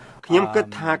better ខ្ញុំគិត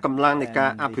ថាកម្លាំងនៃការ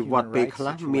អភិវឌ្ឍពេលខ្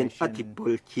លះមានឥទ្ធិព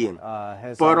លជាង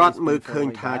ពលរដ្ឋមើលឃើញ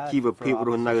ថាជីវភាពរ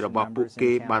ស់នៅរបស់ពួក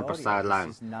គេបានប្រសើរឡើង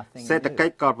សេដ្ឋកិច្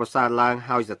ចក៏ប្រសើរឡើង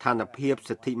ហើយស្ថានភាព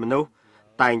សិទ្ធិមនុស្ស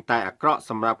តែងតែអាក្រក់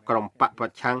សម្រាប់ក្រុមបកប្រ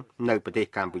ឆាំងនៅប្រទេស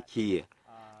កម្ពុជា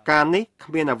ការនេះ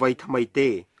គ្មានអ្វីថ្មីទេ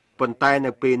ប៉ុន្តែ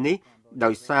នៅពេលនេះដោ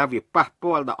យសារវាប៉ះ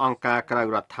ពាល់ដល់អង្គការក្រៅរ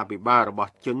ដ្ឋាភិបាលរប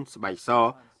ស់ជនស្បែកស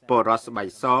ពលរដ្ឋស្បែក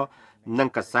សនិង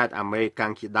កាសែតអាមេរិក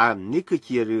ជាដើមនេះគឺ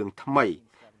ជារឿងថ្មី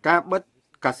ការបិទ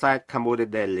កាសែត Cambodia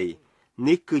Daily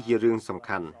នេះគឺជារឿងសំ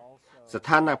ខាន់ស្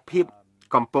ថានភាព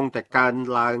កំពុងតែកើន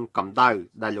ឡើងកម្ដៅ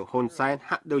ដែលលោកហ៊ុនសែន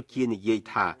ហាក់ដូចជានិយាយ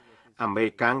ថាអាមេរិ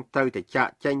កត្រូវតែចាក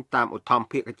ចេញតាមឧទ្ធម្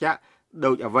ភាគចក្រ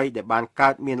ដោយអ្វីដែលបានកើ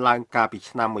តមានឡើងកាលពី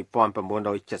ឆ្នាំ1975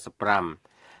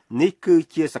នេះគឺ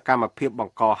ជាសកម្មភាពប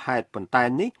ង្កហេតុប៉ុន្តែ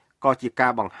នេះក៏ជាកា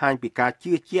របង្ហាញពីការ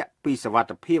ជឿជាក់ពីសវត្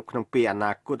ថិភាពក្នុងពេលអ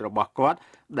នាគតរបស់គាត់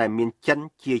ដែលមានចិន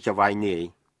ជាចៅហ្វាយនាយ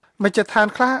មជ្ឈដ្ឋាន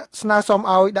ខ្លះស្នើសុំ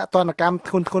ឲ្យដាក់ទណ្ឌកម្ម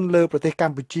ធ្ងន់ធ្ងរលើប្រទេសក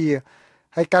ម្ពុជា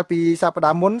ហើយកាលពីសប្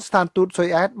តាហ៍មុនស្ថានទូតស៊ុយ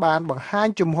អែតបានបង្ហាញ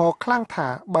ជំហរខ្លាំងថា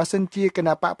បើសិនជាគណ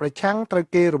បកប្រឆាំងត្រូវ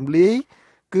គេរំលាយ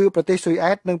គឺប្រទេសស៊ុយ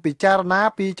អែតនឹងពិចារណា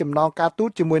ពីចំណងការទូត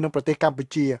ជាមួយនឹងប្រទេសកម្ពុ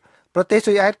ជាប្រទេស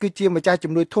ស៊ុយអែតគឺជាម្ចាស់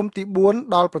ជំនួយធំទី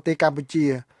4ដល់ប្រទេសកម្ពុជា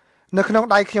នៅក្នុង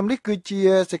ដៃខ្ញុំនេះគឺជា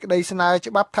សេចក្តីស្នើ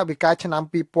ច្បាប់ថវិកាឆ្នាំ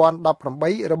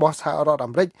2018របស់សហរដ្ឋ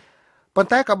អាមេរិកប៉ុន្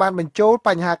តែក៏បានបញ្ចូលប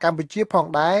ញ្ហាកម្ពុជាផង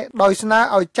ដែរដោយស្នើ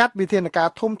ឲ្យចាត់វិធានការ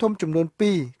ធំចំនួន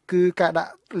2គឺការដា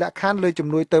ក់លក្ខខណ្ឌលើជំ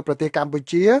នួយទៅប្រទេសកម្ពុ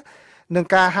ជានិង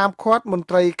ការហាមឃាត់មន្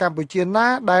ត្រីកម្ពុជាណា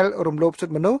ដែលរំលោភសិទ្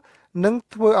ធិមនុស្សនិង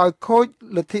ធ្វើឲ្យខូច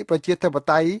លទ្ធិប្រជាធិប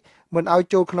តេយ្យមិនឲ្យ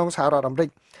ចូលក្នុងសហរដ្ឋអាមេរិក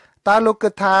តើលោកគិ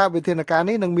តថាវិធានការ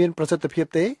នេះនឹងមានប្រសិទ្ធភាព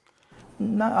ទេ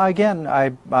No, again,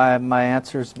 my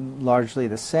answer is largely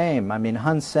the same. I mean,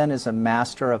 Hun Sen is a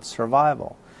master of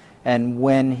survival. And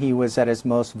when he was at his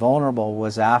most vulnerable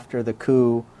was after the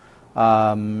coup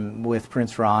with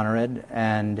Prince Ronald,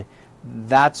 and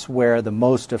that's where the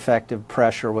most effective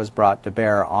pressure was brought to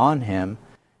bear on him.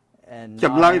 ច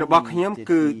ម្លើយរបស់ខ្ញុំ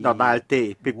គឺដដែលទេ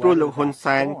ពីព្រោះលោកហ៊ុន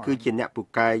សែនគឺជាអ្នកពូ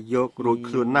កែយករួច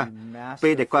ខ្លួនណាស់ពេ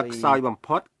លដែលគាត់ខ្សោយបំ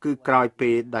ផុតគឺក្រោយ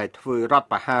ពេលដែលធ្វើរដ្ឋ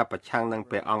ប្រហារប្រឆាំងនឹង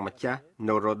ព្រះអង្គម្ចាស់ន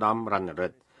រោត្តមរណរ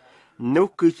ដ្ឋនោះ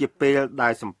គឺជាពេលដែ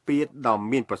លសម្ពាធដ៏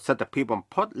មានប្រសិទ្ធភាពបំ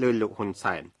ផុតលើលោកហ៊ុន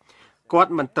សែន គា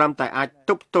ត់មិនត្រឹមតែអាច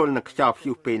ទប់ទល់នឹងខ្យល់ព្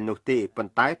យុះពេលនោះទេប៉ុ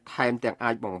ន្តែថែមទាំងអា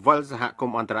ចបង្វិលសហគម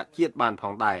ន៍អន្តរជាតិបានផ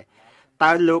ងដែរ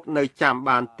តើលោកនៅចាំ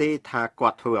បានទេថាគា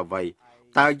ត់ធ្វើអ្វី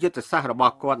តើយុទ្ធសាស្ត្ររប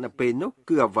ស់គាត់នៅពេលនោះ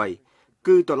គឺអ្វី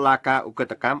គឺតុលាការឧក្រិ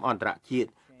ដ្ឋកម្មអន្តរជាតិ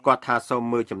គាត់ថាសូម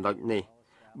មើលចំណុចនេះ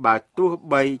បើទោះ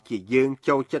បីជាយើង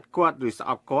ចូលចិត្តគាត់ឬស្អ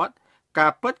ប់គាត់កា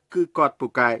រពិតគឺគាត់ពូ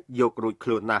កែយករួចខ្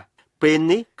លួនណាស់ពេល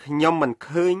នេះខ្ញុំមិន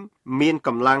ឃើញមានក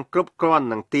ម្លាំងគ្រប់គ្រាន់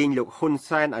នឹងទាញលោកហ៊ុន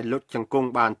សែនឲ្យលុតជង្គង់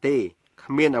បានទេ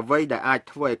គ្មានអ្វីដែលអាច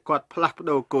ធ្វើឲ្យគាត់ផ្លាស់ប្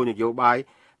ដូរគោលនយោបាយ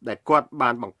ដែលគាត់បា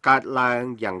នបង្កើតឡើង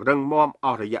យ៉ាងរឹងមាំអ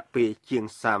ស់រយៈពេលជាង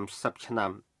30ឆ្នាំ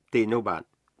ទេនោះបាទ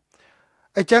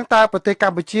អញ្ចឹងតើប្រទេសក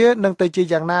ម្ពុជានឹងទៅជា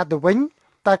យ៉ាងណាទៅវិញ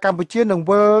តើកម្ពុជានឹង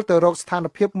វិលទៅរកស្ថាន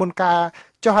ភាពមុនការ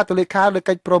ចុះហត្ថលេខាលើ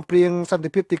កិច្ចព្រមព្រៀងសន្តិ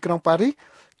ភាពទីក្រុងប៉ារីស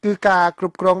គឺការគ្រ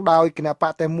ប់គ្រងដោយគណៈប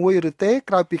កតែមួយឬទេ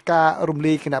ក្រោយពីការរំ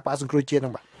លាយគណៈបកសង្គ្រោះជាតិ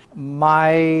នោះបាទ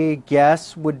My guess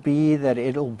would be that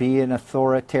it'll be an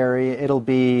authoritarian it'll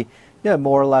be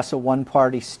more or less a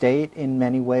one-party state in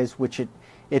many ways which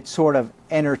it sort of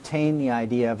entertained the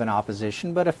idea of an opposition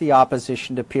but if the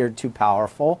opposition appeared too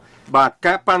powerful បាទ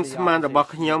ការប៉ាន់ស្មានរបស់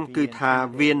ខ្ញុំគឺថា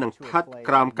វានឹងស្ថិត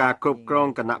ក្រោមការគ្រប់គ្រង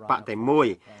គណៈបកតែមួយ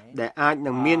ដែលអាច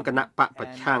នឹងមានគណៈបកប្រ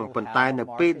ឆាំងប៉ុន្តែនៅ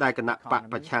ពេលដែលគណៈបក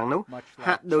ប្រឆាំងនោះ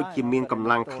ហាក់ដូចជាមានកម្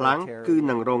លាំងខ្លាំងគឺ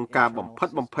នឹងរងការបំផិត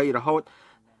បំភ័យរហូត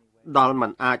ដល់មិ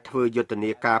នអាចធ្វើយុទ្ធ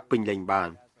នាការពេញលេញបាន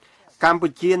កម្ពុ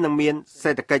ជានឹងមាន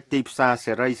សេដ្ឋកិច្ចទីផ្សារ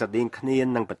សេរីស្តីងគ្នា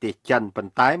នឹងប្រទេសចិនប៉ុ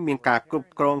ន្តែមានការគ្រប់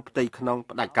គ្រងផ្ទៃក្នុង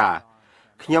ផ្ដាច់ការ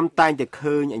ខ្ញុំតែងតែ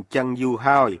ឃើញអញ្ចឹងយូរ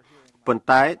ហើយប៉ុន្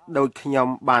តែដោយខ្ញុំ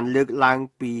បានលើកឡើង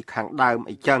ពីខាងដើម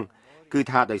អញ្ចឹងគឺ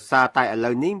ថាដោយសារតែឥ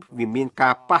ឡូវនេះវាមានកា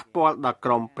រប៉ះពាល់ដល់ក្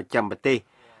រមប្រចាំប្រទេស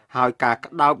ហើយការ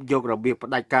ក្តោបយករបៀប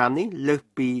ផ្ដាច់ការនេះលើស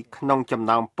ពីក្នុងចំ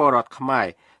ណោមពលរដ្ឋខ្មែរ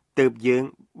ទើបយើង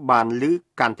បានឮ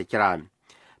កាន់តែច្រើន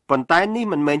ប៉ុន្តែនេះ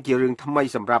មិនមែនជារឿងថ្មី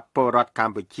សម្រាប់ពលរដ្ឋក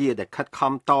ម្ពុជាដែលខិត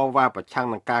ខំតវ៉ាប្រឆាំង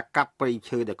នឹងការកាប់ព្រៃ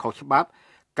ឈើដែលខុសច្បាប់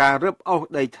ការរឹបអូស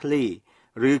ដីធ្លី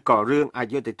ឬក៏រឿងអ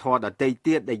យុត្តិធម៌ដទៃ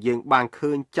ទៀតដែលយើងបាន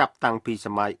ឃើញចាប់តាំងពីស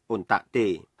ម័យអ៊ុនតាក់ទេ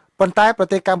ប៉ុន្តែប្រ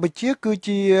ទេសកម្ពុជាគឺ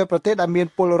ជាប្រទេសដែលមាន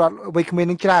ពលរដ្ឋវ័យក្មេង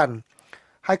នឹងច្រើន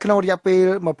ហើយក្នុងរយៈពេល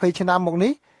20ឆ្នាំមក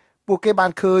នេះពួកគេបា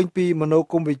នឃើញពីមនោ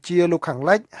គមវិជ្ជាលោកខាង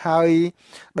លិចហើយ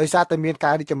ដោយសារតែមាន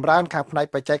ការរីកចម្រើនខាងផ្នែក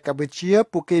បច្ចេកវិទ្យា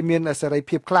ពួកគេមានសេរី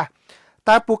ភាពខ្លះ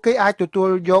តើពួកគេអាចទទួល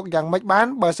យកយ៉ាងម៉េចបាន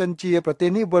បើសិនជាប្រទេស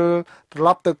នេះវិលត្រឡ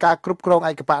ប់ទៅការគ្រប់គ្រង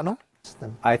ឯកបកនោះ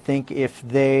I think if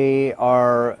they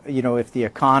are if the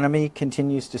economy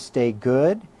continues to stay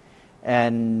good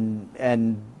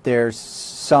and there's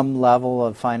some level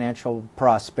of financial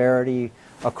prosperity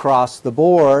across the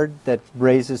board that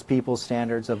raises people's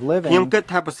standards of living ខ្ញុំគិត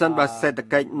ថាប្រសិនបើសេដ្ឋ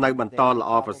កិច្ចនៅបន្តល្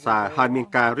អប្រសើរហើយមាន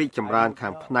ការរីកចម្រើនខា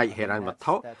ងផ្នែកហិរញ្ញវត្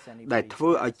ថុដែលធ្វើ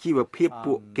ឲ្យជីវភាព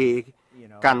ពួកគេ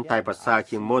កាន់តែប្រសើរ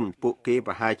ជាងមុនពួកគេ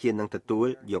ប្រហែលជានឹងទទួល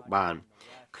យកបាន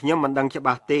ខ្ញុំមិនដឹងច្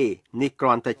បាស់ទេនេះគ្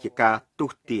រាន់តែជាការទ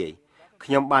ស្សន៍ទាយខ្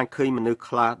ញុំបានឃើញមនុស្ស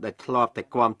ខ្លះដែលធ្លាប់តែ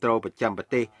គាំទ្រប្រចាំប្រ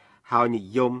ទេសហើយនិ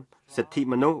យមសិទ្ធិ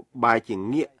មនុស្សបែរជា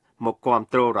ងាកមកគាំ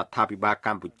ទ្ររដ្ឋាភិបាលក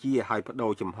ម្ពុជាហើយបដូ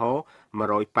រចំហ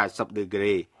180ដឺក្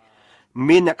រេ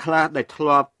មានអ្នកខ្លះដែលធ្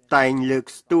លាប់តែងលើក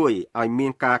ស្ទួយឲ្យមា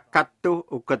នការកាត់ទោស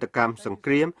ឧក្រិដ្ឋកម្មសង្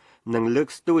គ្រាមនិងលើក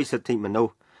ស្ទួយសិទ្ធិមនុស្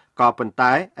សក៏ប៉ុន្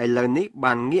តែឥឡូវនេះ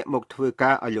បានងាកមកធ្វើ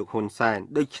ការឲ្យលោកហ៊ុនសែន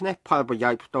ដូច្នេះផលប្រយោ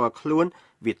ជន៍ផ្ទាល់ខ្លួន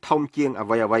វាធំជាងអ្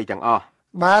វីៗទាំងអស់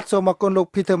បាទសូមអរគុណលោក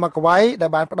Peter McAvoy ដែល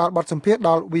បានផ្ដល់បទសម្ភាសន៍ដ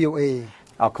ល់ VOA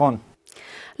អរគុណ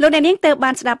លោកអ្នកនាងទើប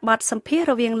បានស្ដាប់បទសម្ភាសន៍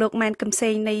រវាងលោកម៉ែនកំសែ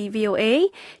ងនៃ VOA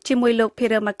ជាមួយលោក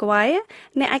Peter McAvoy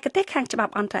អ្នកឯកទេសខាងច្បា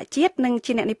ប់អន្តរជាតិនិង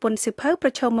ជាអ្នកនិពន្ធសៀវភៅប្រ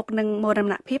ឈមមុខនឹងមរ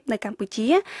ណភាពនៅកម្ពុជា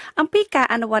អំពីការ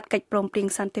អនុវត្តកិច្ចព្រមព្រៀង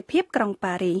សន្តិភាពក្រុង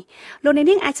ប៉ារីសលោកអ្នក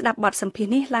នាងអាចស្ដាប់បទសម្ភាស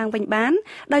ន៍នេះឡើងវិញបាន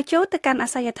ដោយចូលទៅកាន់អា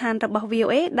សយដ្ឋានរបស់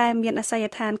VOA ដែលមានអាសយ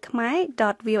ដ្ឋាន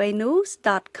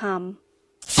khmer.voanews.com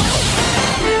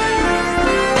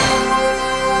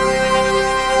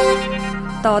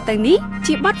តទៅនេះ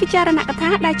ជាបទពិចារណកថា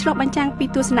ដែលឆ្លុះបញ្ចាំងពី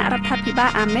ទស្សនៈរដ្ឋាភិបាល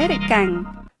អាមេរិក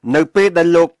នៅពេលដែល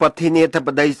លោកប្រធានាធិប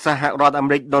តីសហរដ្ឋអា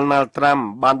មេរិក Donald Trump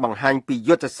បានបង្ហាញពី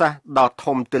យុទ្ធសាស្ត្រដ៏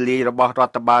ធំទូលាយរបស់រ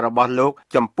ដ្ឋបាលរបស់លោក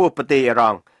ចំពោះប្រទេសអ៊ី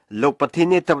រ៉ង់លោកប្រធា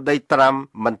នាធិបតី Trump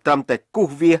មិនត្រឹមតែគូស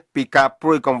វាសពីការព្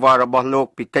រួយកង្វល់របស់លោក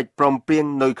ពីកិច្ចព្រមព្រៀង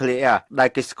នុយក្លេអ៊ែរដែល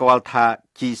គេស្គាល់ថា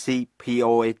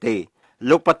JCPOA ទេ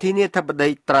លោកប្រធានាធិបតី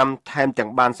Trump ថែមទាំ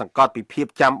ងបានសង្កត់ពីភាព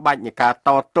ចាំបាច់នៃការត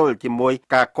ទល់ជាមួយ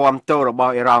ការគាំទ្ររប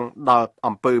ស់អ៊ីរ៉ង់ដល់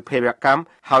អំពើភេរវកម្ម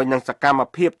ហើយនឹងសកម្ម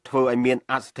ភាពធ្វើឲ្យមាន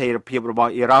អស្ថិរភាពរប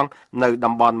ស់អ៊ីរ៉ង់នៅ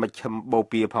តំបន់មជ្ឈិមបូ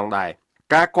ព៌ាផងដែរ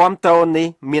ការគាំទ្រនេះ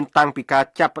មានតាំងពីការ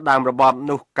ចាប់ផ្ដើមរបប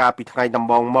នោះកាលពីថ្ងៃដំ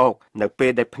បូងមកនៅពេ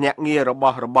លដែលភ្នាក់ងាររប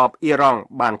ស់របបអ៊ីរ៉ង់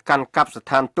បានកាន់កាប់ស្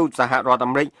ថានទូតសហរដ្ឋអា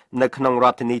មេរិកនៅក្នុងរ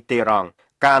ដ្ឋធានីតេហ៍រ៉ង់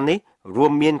ការនេះ រួ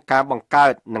មមានការបង្កើ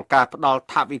តនិងការផ្ដល់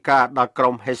ថវិកាដល់ក្រុ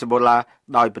ម Hezbollah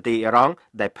ដោយប្រទេសអ៊ីរ៉ង់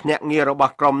ដែលភ្នាក់ងាររប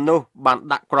ស់ក្រុមនោះបាន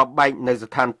ដាក់គ្រាប់បែកនៅ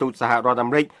ស្ថានទូតសហរដ្ឋអា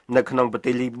មេរិកនៅក្នុងប្រ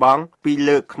ទេសលីបង់ពីរ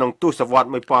លើកក្នុងទសវត្ស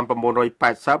រ៍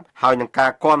1980ហើយនឹងកា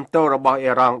រគាំទ្ររបស់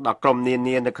អ៊ីរ៉ង់ដល់ក្រុមនា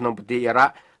នានៅក្នុងប្រទេសអ៊ីរ៉ា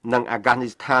ក់និងអាហ្គានី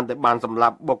ស្ថានដែលបានសម្លា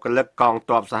ប់បុគ្គលិកកង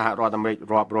ទ័ពសហរដ្ឋអាមេរិក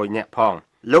រាប់រយនាក់ផង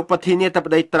លោកប្រធានាធិប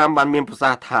តីត្រាំបានមានប្រសា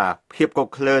សន៍ថាភាពក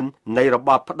ក្លឿននៃរប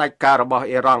បផ្ដាច់ការរបស់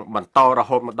អ៊ីរ៉ង់បន្តរ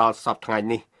ហូតមកដល់សព្វថ្ងៃ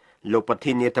នេះលោកប្រ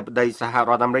ធានាធិបតីសហរ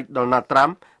ដ្ឋអាមេរិក Donald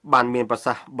Trump បានមានប្រ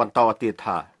សាសន៍បន្តទៀត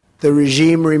ថា The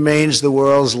regime remains the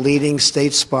world's leading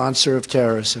state sponsor of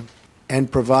terrorism and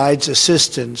provides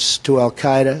assistance to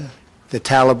Al-Qaeda, the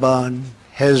Taliban,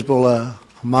 Hezbollah,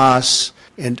 Hamas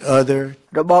and other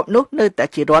របបនោះនៅតែ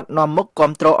ជារដ្ឋនាំមុខគ្រ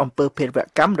ប់គ្រងអំពើភេរវ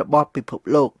កម្មរបស់ពិភព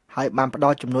លោកហើយបានផ្ដ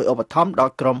ល់ជំនួយឧបត្ថម្ភដ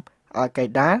ល់ក្រុម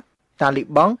Al-Qaeda,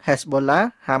 Taliban, Hezbollah,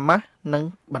 Hamas និង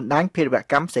បណ្ដាញភេរវ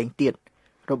កម្មផ្សេងទៀត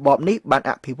របបនេះបាន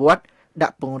អភិវឌ្ឍដា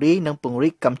ក់ពង្រាយនិងពង្រី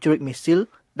កកាំជ្រួចមីស៊ីល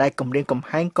ដែលគម្រាមកំ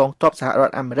ហែងកងទ័ពសហរ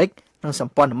ដ្ឋអាមេរិកនិងស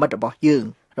ម្ព័ន្ធមិត្តរបស់យើង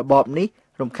របបនេះ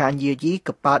រំខានយាយីក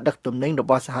ប៉ាល់ដឹកទំនិញរ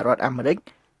បស់សហរដ្ឋអាមេរិក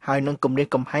ហើយនឹងគម្រាម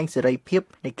កំហែងសេរីភាព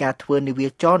នៃការធ្វើនាវា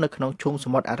ចរនៅក្នុងឈូងស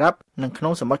មុទ្រអារ៉ាប់និងក្នុ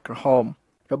ងសមុទ្រក្រហម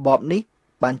របបនេះ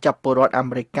បានចាប់ពលរដ្ឋអា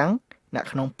មេរិកអ្នក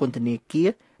ក្នុងពន្ធនាគារ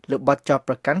លើបទចោទ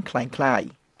ប្រកាន់คล้ายៗ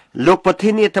លោកប្រ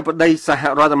ធានាធិបតីសហ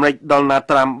រដ្ឋអាមេរិក Donald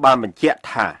Trump បានបញ្ជាក់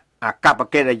ថាអាកប្ប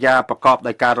កិរិយាប្រកប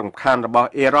ដោយការរំខានរបស់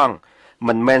អ៊ីរ៉ង់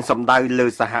មិនមែនសំដៅលើ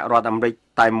សហរដ្ឋអាមេរិក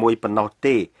តែមួយប៉ុណ្ណោះ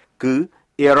ទេគឺ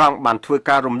អ៊ីរ៉ង់បានធ្វើ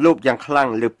ការរំលោភយ៉ាងខ្លាំង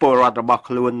លើពលរដ្ឋរបស់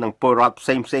ខ្លួននិងពលរដ្ឋផ្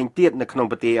សេងៗទៀតនៅក្នុង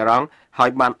ប្រទេសអ៊ីរ៉ង់ហើយ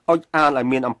បានអុចអាលឲ្យ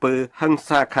មានអំពើហិង្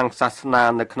សាខាងសាសនា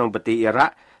នៅក្នុងប្រទេសអ៊ីរ៉ា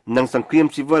ក់និងសង្គ្រាម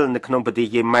ស៊ីវិលនៅក្នុងប្រទេស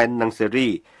យេម៉ែននិងសេរី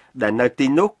ដែលនៅទី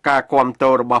នោះការគាំទ្រ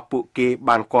របស់ពួកគេ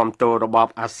បានគាំទ្ររបប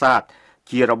អាសាដ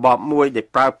ជារបបមួយដែល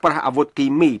ប្រើប្រាស់អាវុធគី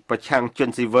មីប្រឆាំងជន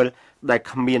ស៊ីវិលដែល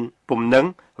គ្មានពំនឹង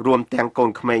រួមទាំងកូន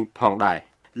ក្មេងផងដែរ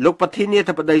លោកប្រធានា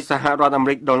ធិបតីសហរដ្ឋអាមេ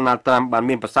រិក Donald Trump បាន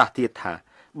មានប្រសាសន៍ទៀតថា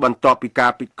បន្ទាប់ពីកា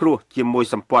រពិគ្រោះជាមួយ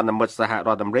សម្ព័ន្ធមិត្តសហរ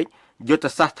ដ្ឋអាមេរិកយុទ្ធ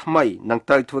សាស្ត្រថ្មីនឹង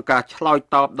ត្រូវធ្វើការឆ្លើយ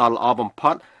តបដល់ល្អបំ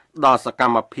ផុតដល់សក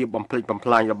ម្មភាពបំផ្លិចបំផ្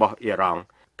លាញរបស់អ៊ីរ៉ង់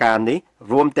ការនេះ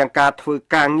រួមទាំងការធ្វើ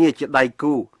ការងារជាដៃ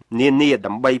គូនានា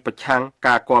ដើម្បីប្រឆាំង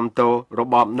ការគាំទ្ររ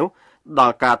បបនោះដ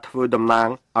ល់ការធ្វើតំណាង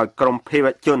ឲ្យក្រុមភេរវ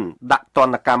ជនដាក់ទ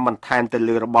ណ្ឌកម្មបន្ថែមទៅ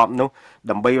លើរបបនោះ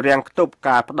ដើម្បីរាំងខ្ទប់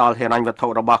ការផ្ដាល់ហិរញ្ញវត្ថុ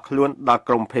របស់ខ្លួនដល់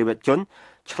ក្រុមភេរវជន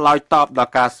ឆ្លើយតបដ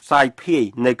ល់ការផ្សាយភាយ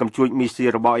នៃកំជួចមីស៊ី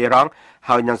របស់អ៊ីរ៉ង់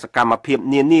ហើយនឹងសកម្មភាព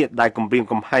នានាដែលគំរាម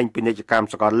កំហែងពាណិជ្ជកម្ម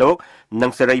សកលលោកនិ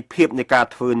ងសេរីភាពនៃការ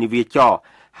ធ្វើនាវាចរ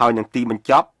ហើយនឹងទីបញ្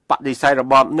ចប់បដិសេធរ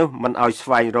បបនោះមិនឲ្យស្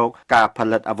វែងរកការផ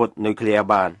លិតអាវុធនុយក្លេអ៊ែរ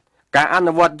បានការអ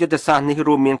នុវត្តយុទ្ធសាស្ត្រនេះ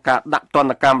រួមមានការដាក់ទណ្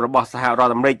ឌកម្មរបស់សហរដ្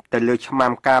ឋអាមេរិកទៅលើឆ្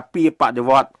មាំការពារបដិ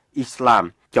វត្តន៍អ៊ីស្លាម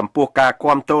ចំពោះការ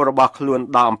គាំទ្ររបស់ខ្លួន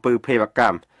ដល់អំពើភេរវក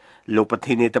ម្មលោកប្រ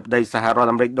ធានាធិបតីសហរដ្ឋ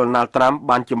អាមេរិក Donald Trump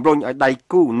បានជំរុញឲ្យដៃ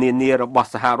គូនានារបស់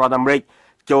សហរដ្ឋអាមេរិក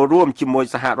ចូលរួមជាមួយ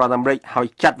សហរដ្ឋអាមេរិកហើយ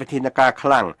ចាត់វិធានការខ្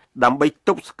លាំងដើម្បីទ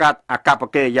ប់ស្កាត់អាកប្ប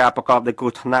កិរិយាប្រកបដោយគ្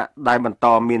រោះថ្នាក់ដែលបន្ត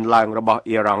មានឡើងរបស់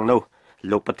អ៊ីរ៉ង់នោះ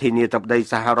លោកប្រធានាធិបតី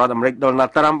សហរដ្ឋអាមេរិក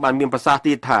Donald Trump បានមានប្រសាសន៍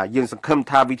ទៀតថាយើងសង្ឃឹម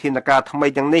ថាវិធានការថ្មី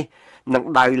ទាំងនេះនឹង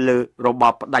ដៅលើរប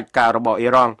បផ្ដាច់ការរបស់អ៊ី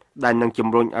រ៉ង់ដែលនឹងជំ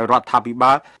រុញឲ្យរដ្ឋាភិ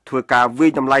បាលធ្វើការវិ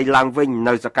យតម្លៃឡើងវិញ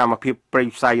នៅសកម្មភាពប្រេយ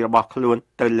ផ្សាយរបស់ខ្លួន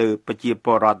ទៅលើប្រជាព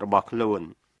លរដ្ឋរបស់ខ្លួន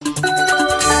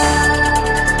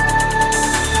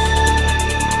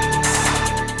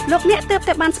លោកអ្នកទើប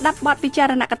តែបានស្ដាប់បទពិចា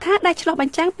រណកថាដែលឆ្លុះប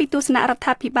ញ្ចាំងពីទស្សនៈរដ្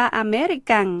ឋាភិបាលអាមេរិ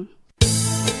ក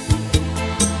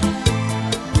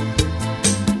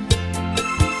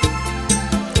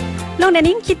លោកអ្នក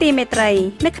នាងជាទីមេត្រី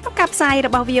នៅក្នុងការផ្សាយរ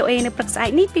បស់ VOA នៅព្រឹកស្អែក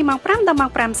នេះពីម៉ោង 5 ដល់ម៉ោ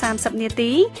ង 5:30 នា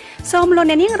ទីសូមលោក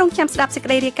អ្នកនាងរងចាំស្ដាប់សេច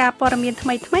ក្តីរាយការណ៍ព័ត៌មានថ្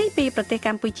មីៗពីប្រទេសក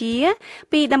ម្ពុជា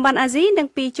ពីតំបន់អាស៊ីនិង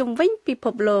ពីជុំវិញពិភ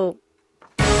ពលោក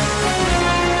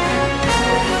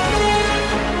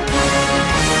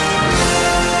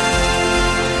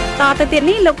តទៅទៀត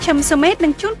នេះលោកឈឹមសុមេតនឹ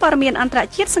ងជួនព័ត៌មានអន្តរ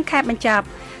ជាតិសង្ខេបបញ្ចប់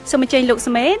សូមអញ្ជើញលោក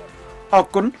សុមេតអរ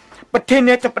គុណប្រធា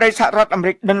នាធិបតីសហរដ្ឋអាមេ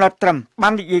រិក Donald Trump បា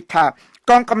ននិយាយថា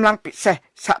កងកម្លាំងពិសេស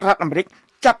សហរដ្ឋអាមេរិក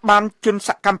ចាប់បានជនស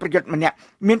កម្មប្រយុទ្ធម្នាក់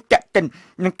មានតេតិន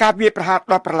នឹងការវាយប្រហារ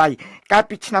ដល់ប្រឡាយកាល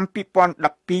ពីឆ្នាំ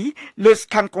2012លើស្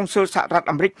ថានកុងស៊ុលសហរដ្ឋ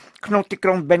អាមេរិកក្នុងទីក្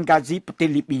រុង Benghazi ប្រទេស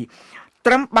លីប៊ី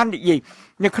Trump បាននិយាយ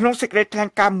នៅក្នុងសេចក្តីថ្លែង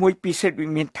ការណ៍មួយពីសិទ្ធិវិ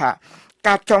មានថា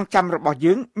ការចងចាំរបស់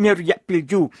យើងមានរយៈពេល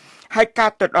យូរហើយការ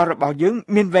ទៅដល់របស់យើង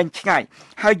មានវែងឆ្ងាយ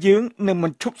ហើយយើងនឹងមិ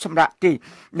នឈប់សម្រាកទេ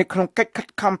នៅក្នុងកិច្ចខិត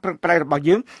ខំប្រឹងប្រែងរបស់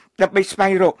យើងដើម្បីស្វែ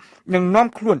ងរកនិងនាំ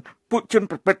ខ្លួនពួកជន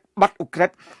ប្រព្រឹត្តបទឧក្រិ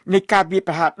ដ្ឋនៃការវាយ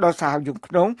ប្រហារដល់សហយុ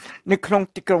ក្នុងនៅក្នុង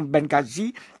ទីក្រុង Benghazi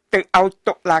ទៅឲ្យ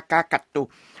តុលាការកាត់ទោស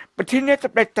ប្រធានាធិ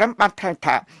បតី Trump បានថ្លែង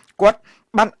ថាគាត់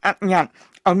បានអនុញ្ញាត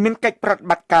ឲ្យមានកិច្ចប្រតិ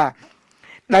បត្តិការ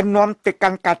ដែលនាំទៅកា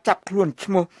ន់ការចាប់ខ្លួន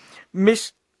ឈ្មោះ Miss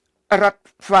រដ្ឋ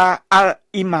Fa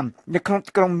al-Imam នៅក្នុង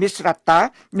ក្រុង Misrata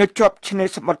នៅជាប់ឆ្នេរ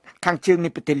សមុទ្រខាងជើងនៃ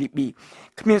ប្រទេសលីប៊ី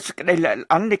គ្មានសេចក្តីល្អិតល្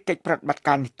អន់នៃកិច្ចប្រតិបត្តិ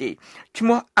ការនេះទេឈ្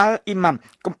មោះ al-Imam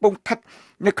កំពុងស្ថិត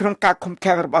នៅក្នុងការឃុំ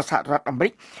ឃាំងរបស់សហរដ្ឋអាមេរិ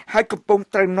កហើយកំពុង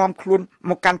ត្រូវនាំខ្លួន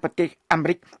មកកាន់ប្រទេសអាមេ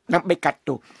រិកដើម្បីកាត់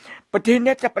ទោសប្រធា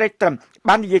នាធិបតីត្រឹម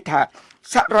បាននិយាយថា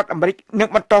សហរដ្ឋអាមេរិកនឹង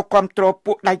បន្តគាំទ្រ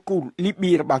ពួកដៃគូលី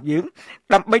ប៊ីរបស់យើង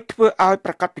ដើម្បីធ្វើឲ្យ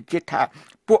ប្រកាសជាថា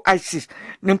ពួក ISIS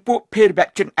និងពួកភេរវ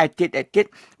ជនឯទៀត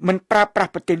មិនប្រើប្រា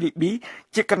ស់ប្រទេសលីប៊ី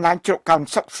ជាកន្លែងជ្រកកោន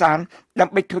សុកសានដើ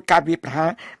ម្បីធ្វើការវាយប្រហារ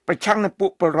ប្រឆាំងនឹងពួ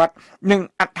កពលរដ្ឋនិង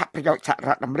អត្ថប្រយោជន៍សហរ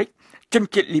ដ្ឋអាមេរិកជន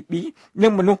ជាតិលីប៊ីនិ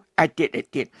ងមនុស្សឯទៀ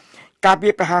តការវា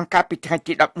យប្រហារកាលពីថ្ងៃ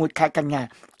ទី11ខែកញ្ញា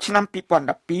ឆ្នាំ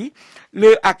2012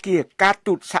លើអគារការ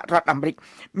ទូតសហរដ្ឋអាមេរិក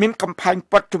មានកំផែង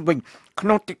ព័ទ្ធជុំវិញក្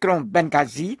នុងទីក្រុង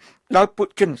Benghazi ដោយពួក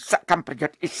ជនសកម្មប្រយុ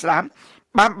ទ្ធអ៊ីស្លាម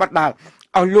បានបណ្ដាល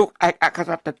ឲ្យលោកឯកអគ្គ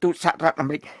រដ្ឋទូតសហរដ្ឋអា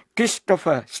មេរិក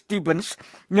Christopher Stevens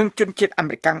និងជនជាតិអា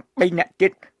មេរិក3នាក់ទៀ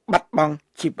តបាត់បង់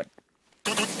ជីវិត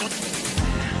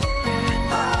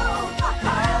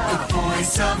The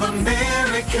Voice of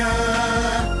America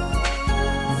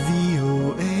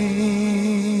VOA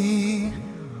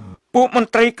ពួកមន្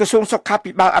ត្រីក្រសួងសុខា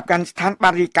ភិបាលអាហ្វហ្គានីស្ថានបា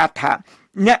នរាយការណ៍ថា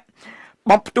អ្នក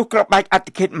បំផ្ទុះក្របបែកអ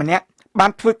ធិខេតម្នាក់បា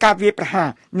នធ្វើការវាយប្រហារ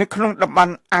នៅក្នុងតំប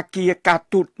ន់អគារការ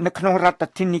ទូតនៅក្នុងរដ្ឋ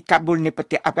ធានីកាប៊ូលនៃប្រ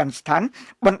ទេសអាហ្វហ្គានីស្ថាន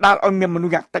បណ្ដាលឲ្យមានមនុ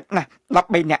ស្សយ៉ាងតិចណាស់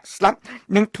13នាក់ស្លាប់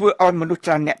និងធ្វើឲ្យមនុស្សច្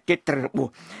រើនអ្នកទៀតត្រូវរបួស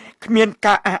គ្មាន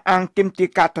ការអះអាងទាមទារ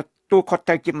ការទទួលខុស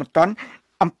ត្រូវជាបន្ទាន់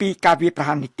អំពីការវាយប្រ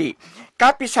ហារនេះទេកា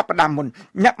លពីសប្តាហ៍មុន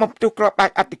អ្នកបំផ្ទុះក្របបែក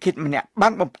អធិខេតម្នាក់បា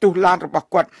នបំផ្ទុះឡានរបស់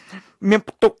គាត់មាន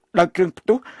ផ្ទុកដោយគ្រឿងផ្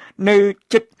ទុះនៅ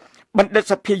ជិតបណ្ឌិត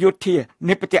សភាយោធា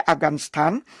នៃប្រទេសអាហ្វហ្គានីស្ថា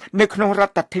ននៅក្នុងរ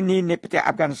ដ្ឋធានីនៃប្រទេស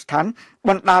អាហ្វហ្គានីស្ថានប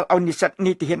ណ្ដាលឲ្យនិស្សិត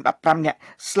នីតិហ៊ាន15នាក់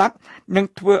ស្លាប់និង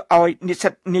ធ្វើឲ្យនិស្សិ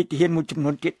តនីតិហ៊ានមួយចំនួ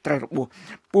នទៀតត្រូវរបួស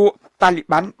ពួកតាលី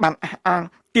បានបានអះអាង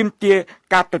ទាមទារ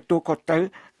ការទទួលខុសត្រូវ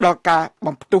ដល់ការ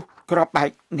បំផ្ទុះក្របបែក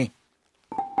នេះ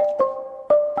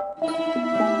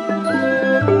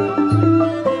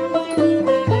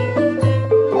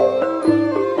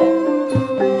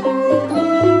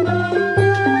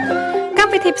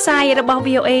ផ្សាយរបស់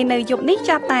VOA នៅយប់នេះ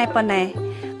ចាប់តែប៉ុណ្ណេះ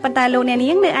ប៉ុន្តែលោកអ្នក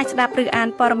នាងនៅអាចស្ដាប់ឬអាន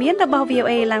ព័ត៌មានរបស់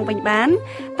VOA ឡើងវិញបាន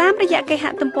តាមរយៈគេហ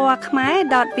ទំព័រ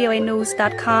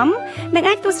khmer.voanews.com និង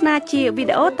អាចទស្សនាជាវី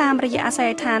ដេអូតាមរយៈអាស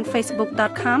យដ្ឋាន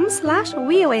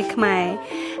facebook.com/voa khmer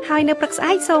ហើយនៅព្រឹកស្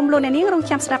អែកសូមលោកអ្នកនាងរង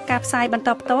ចាំស្ដាប់ការផ្សាយបន្ត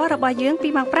ផ្ទាល់របស់យើងពី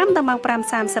ម៉ោង 5 ដល់ម៉ោង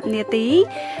 5:30 នាទី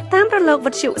តាមរលក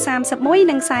វិទ្យុ31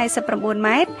និង49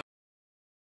ម៉ែត្រ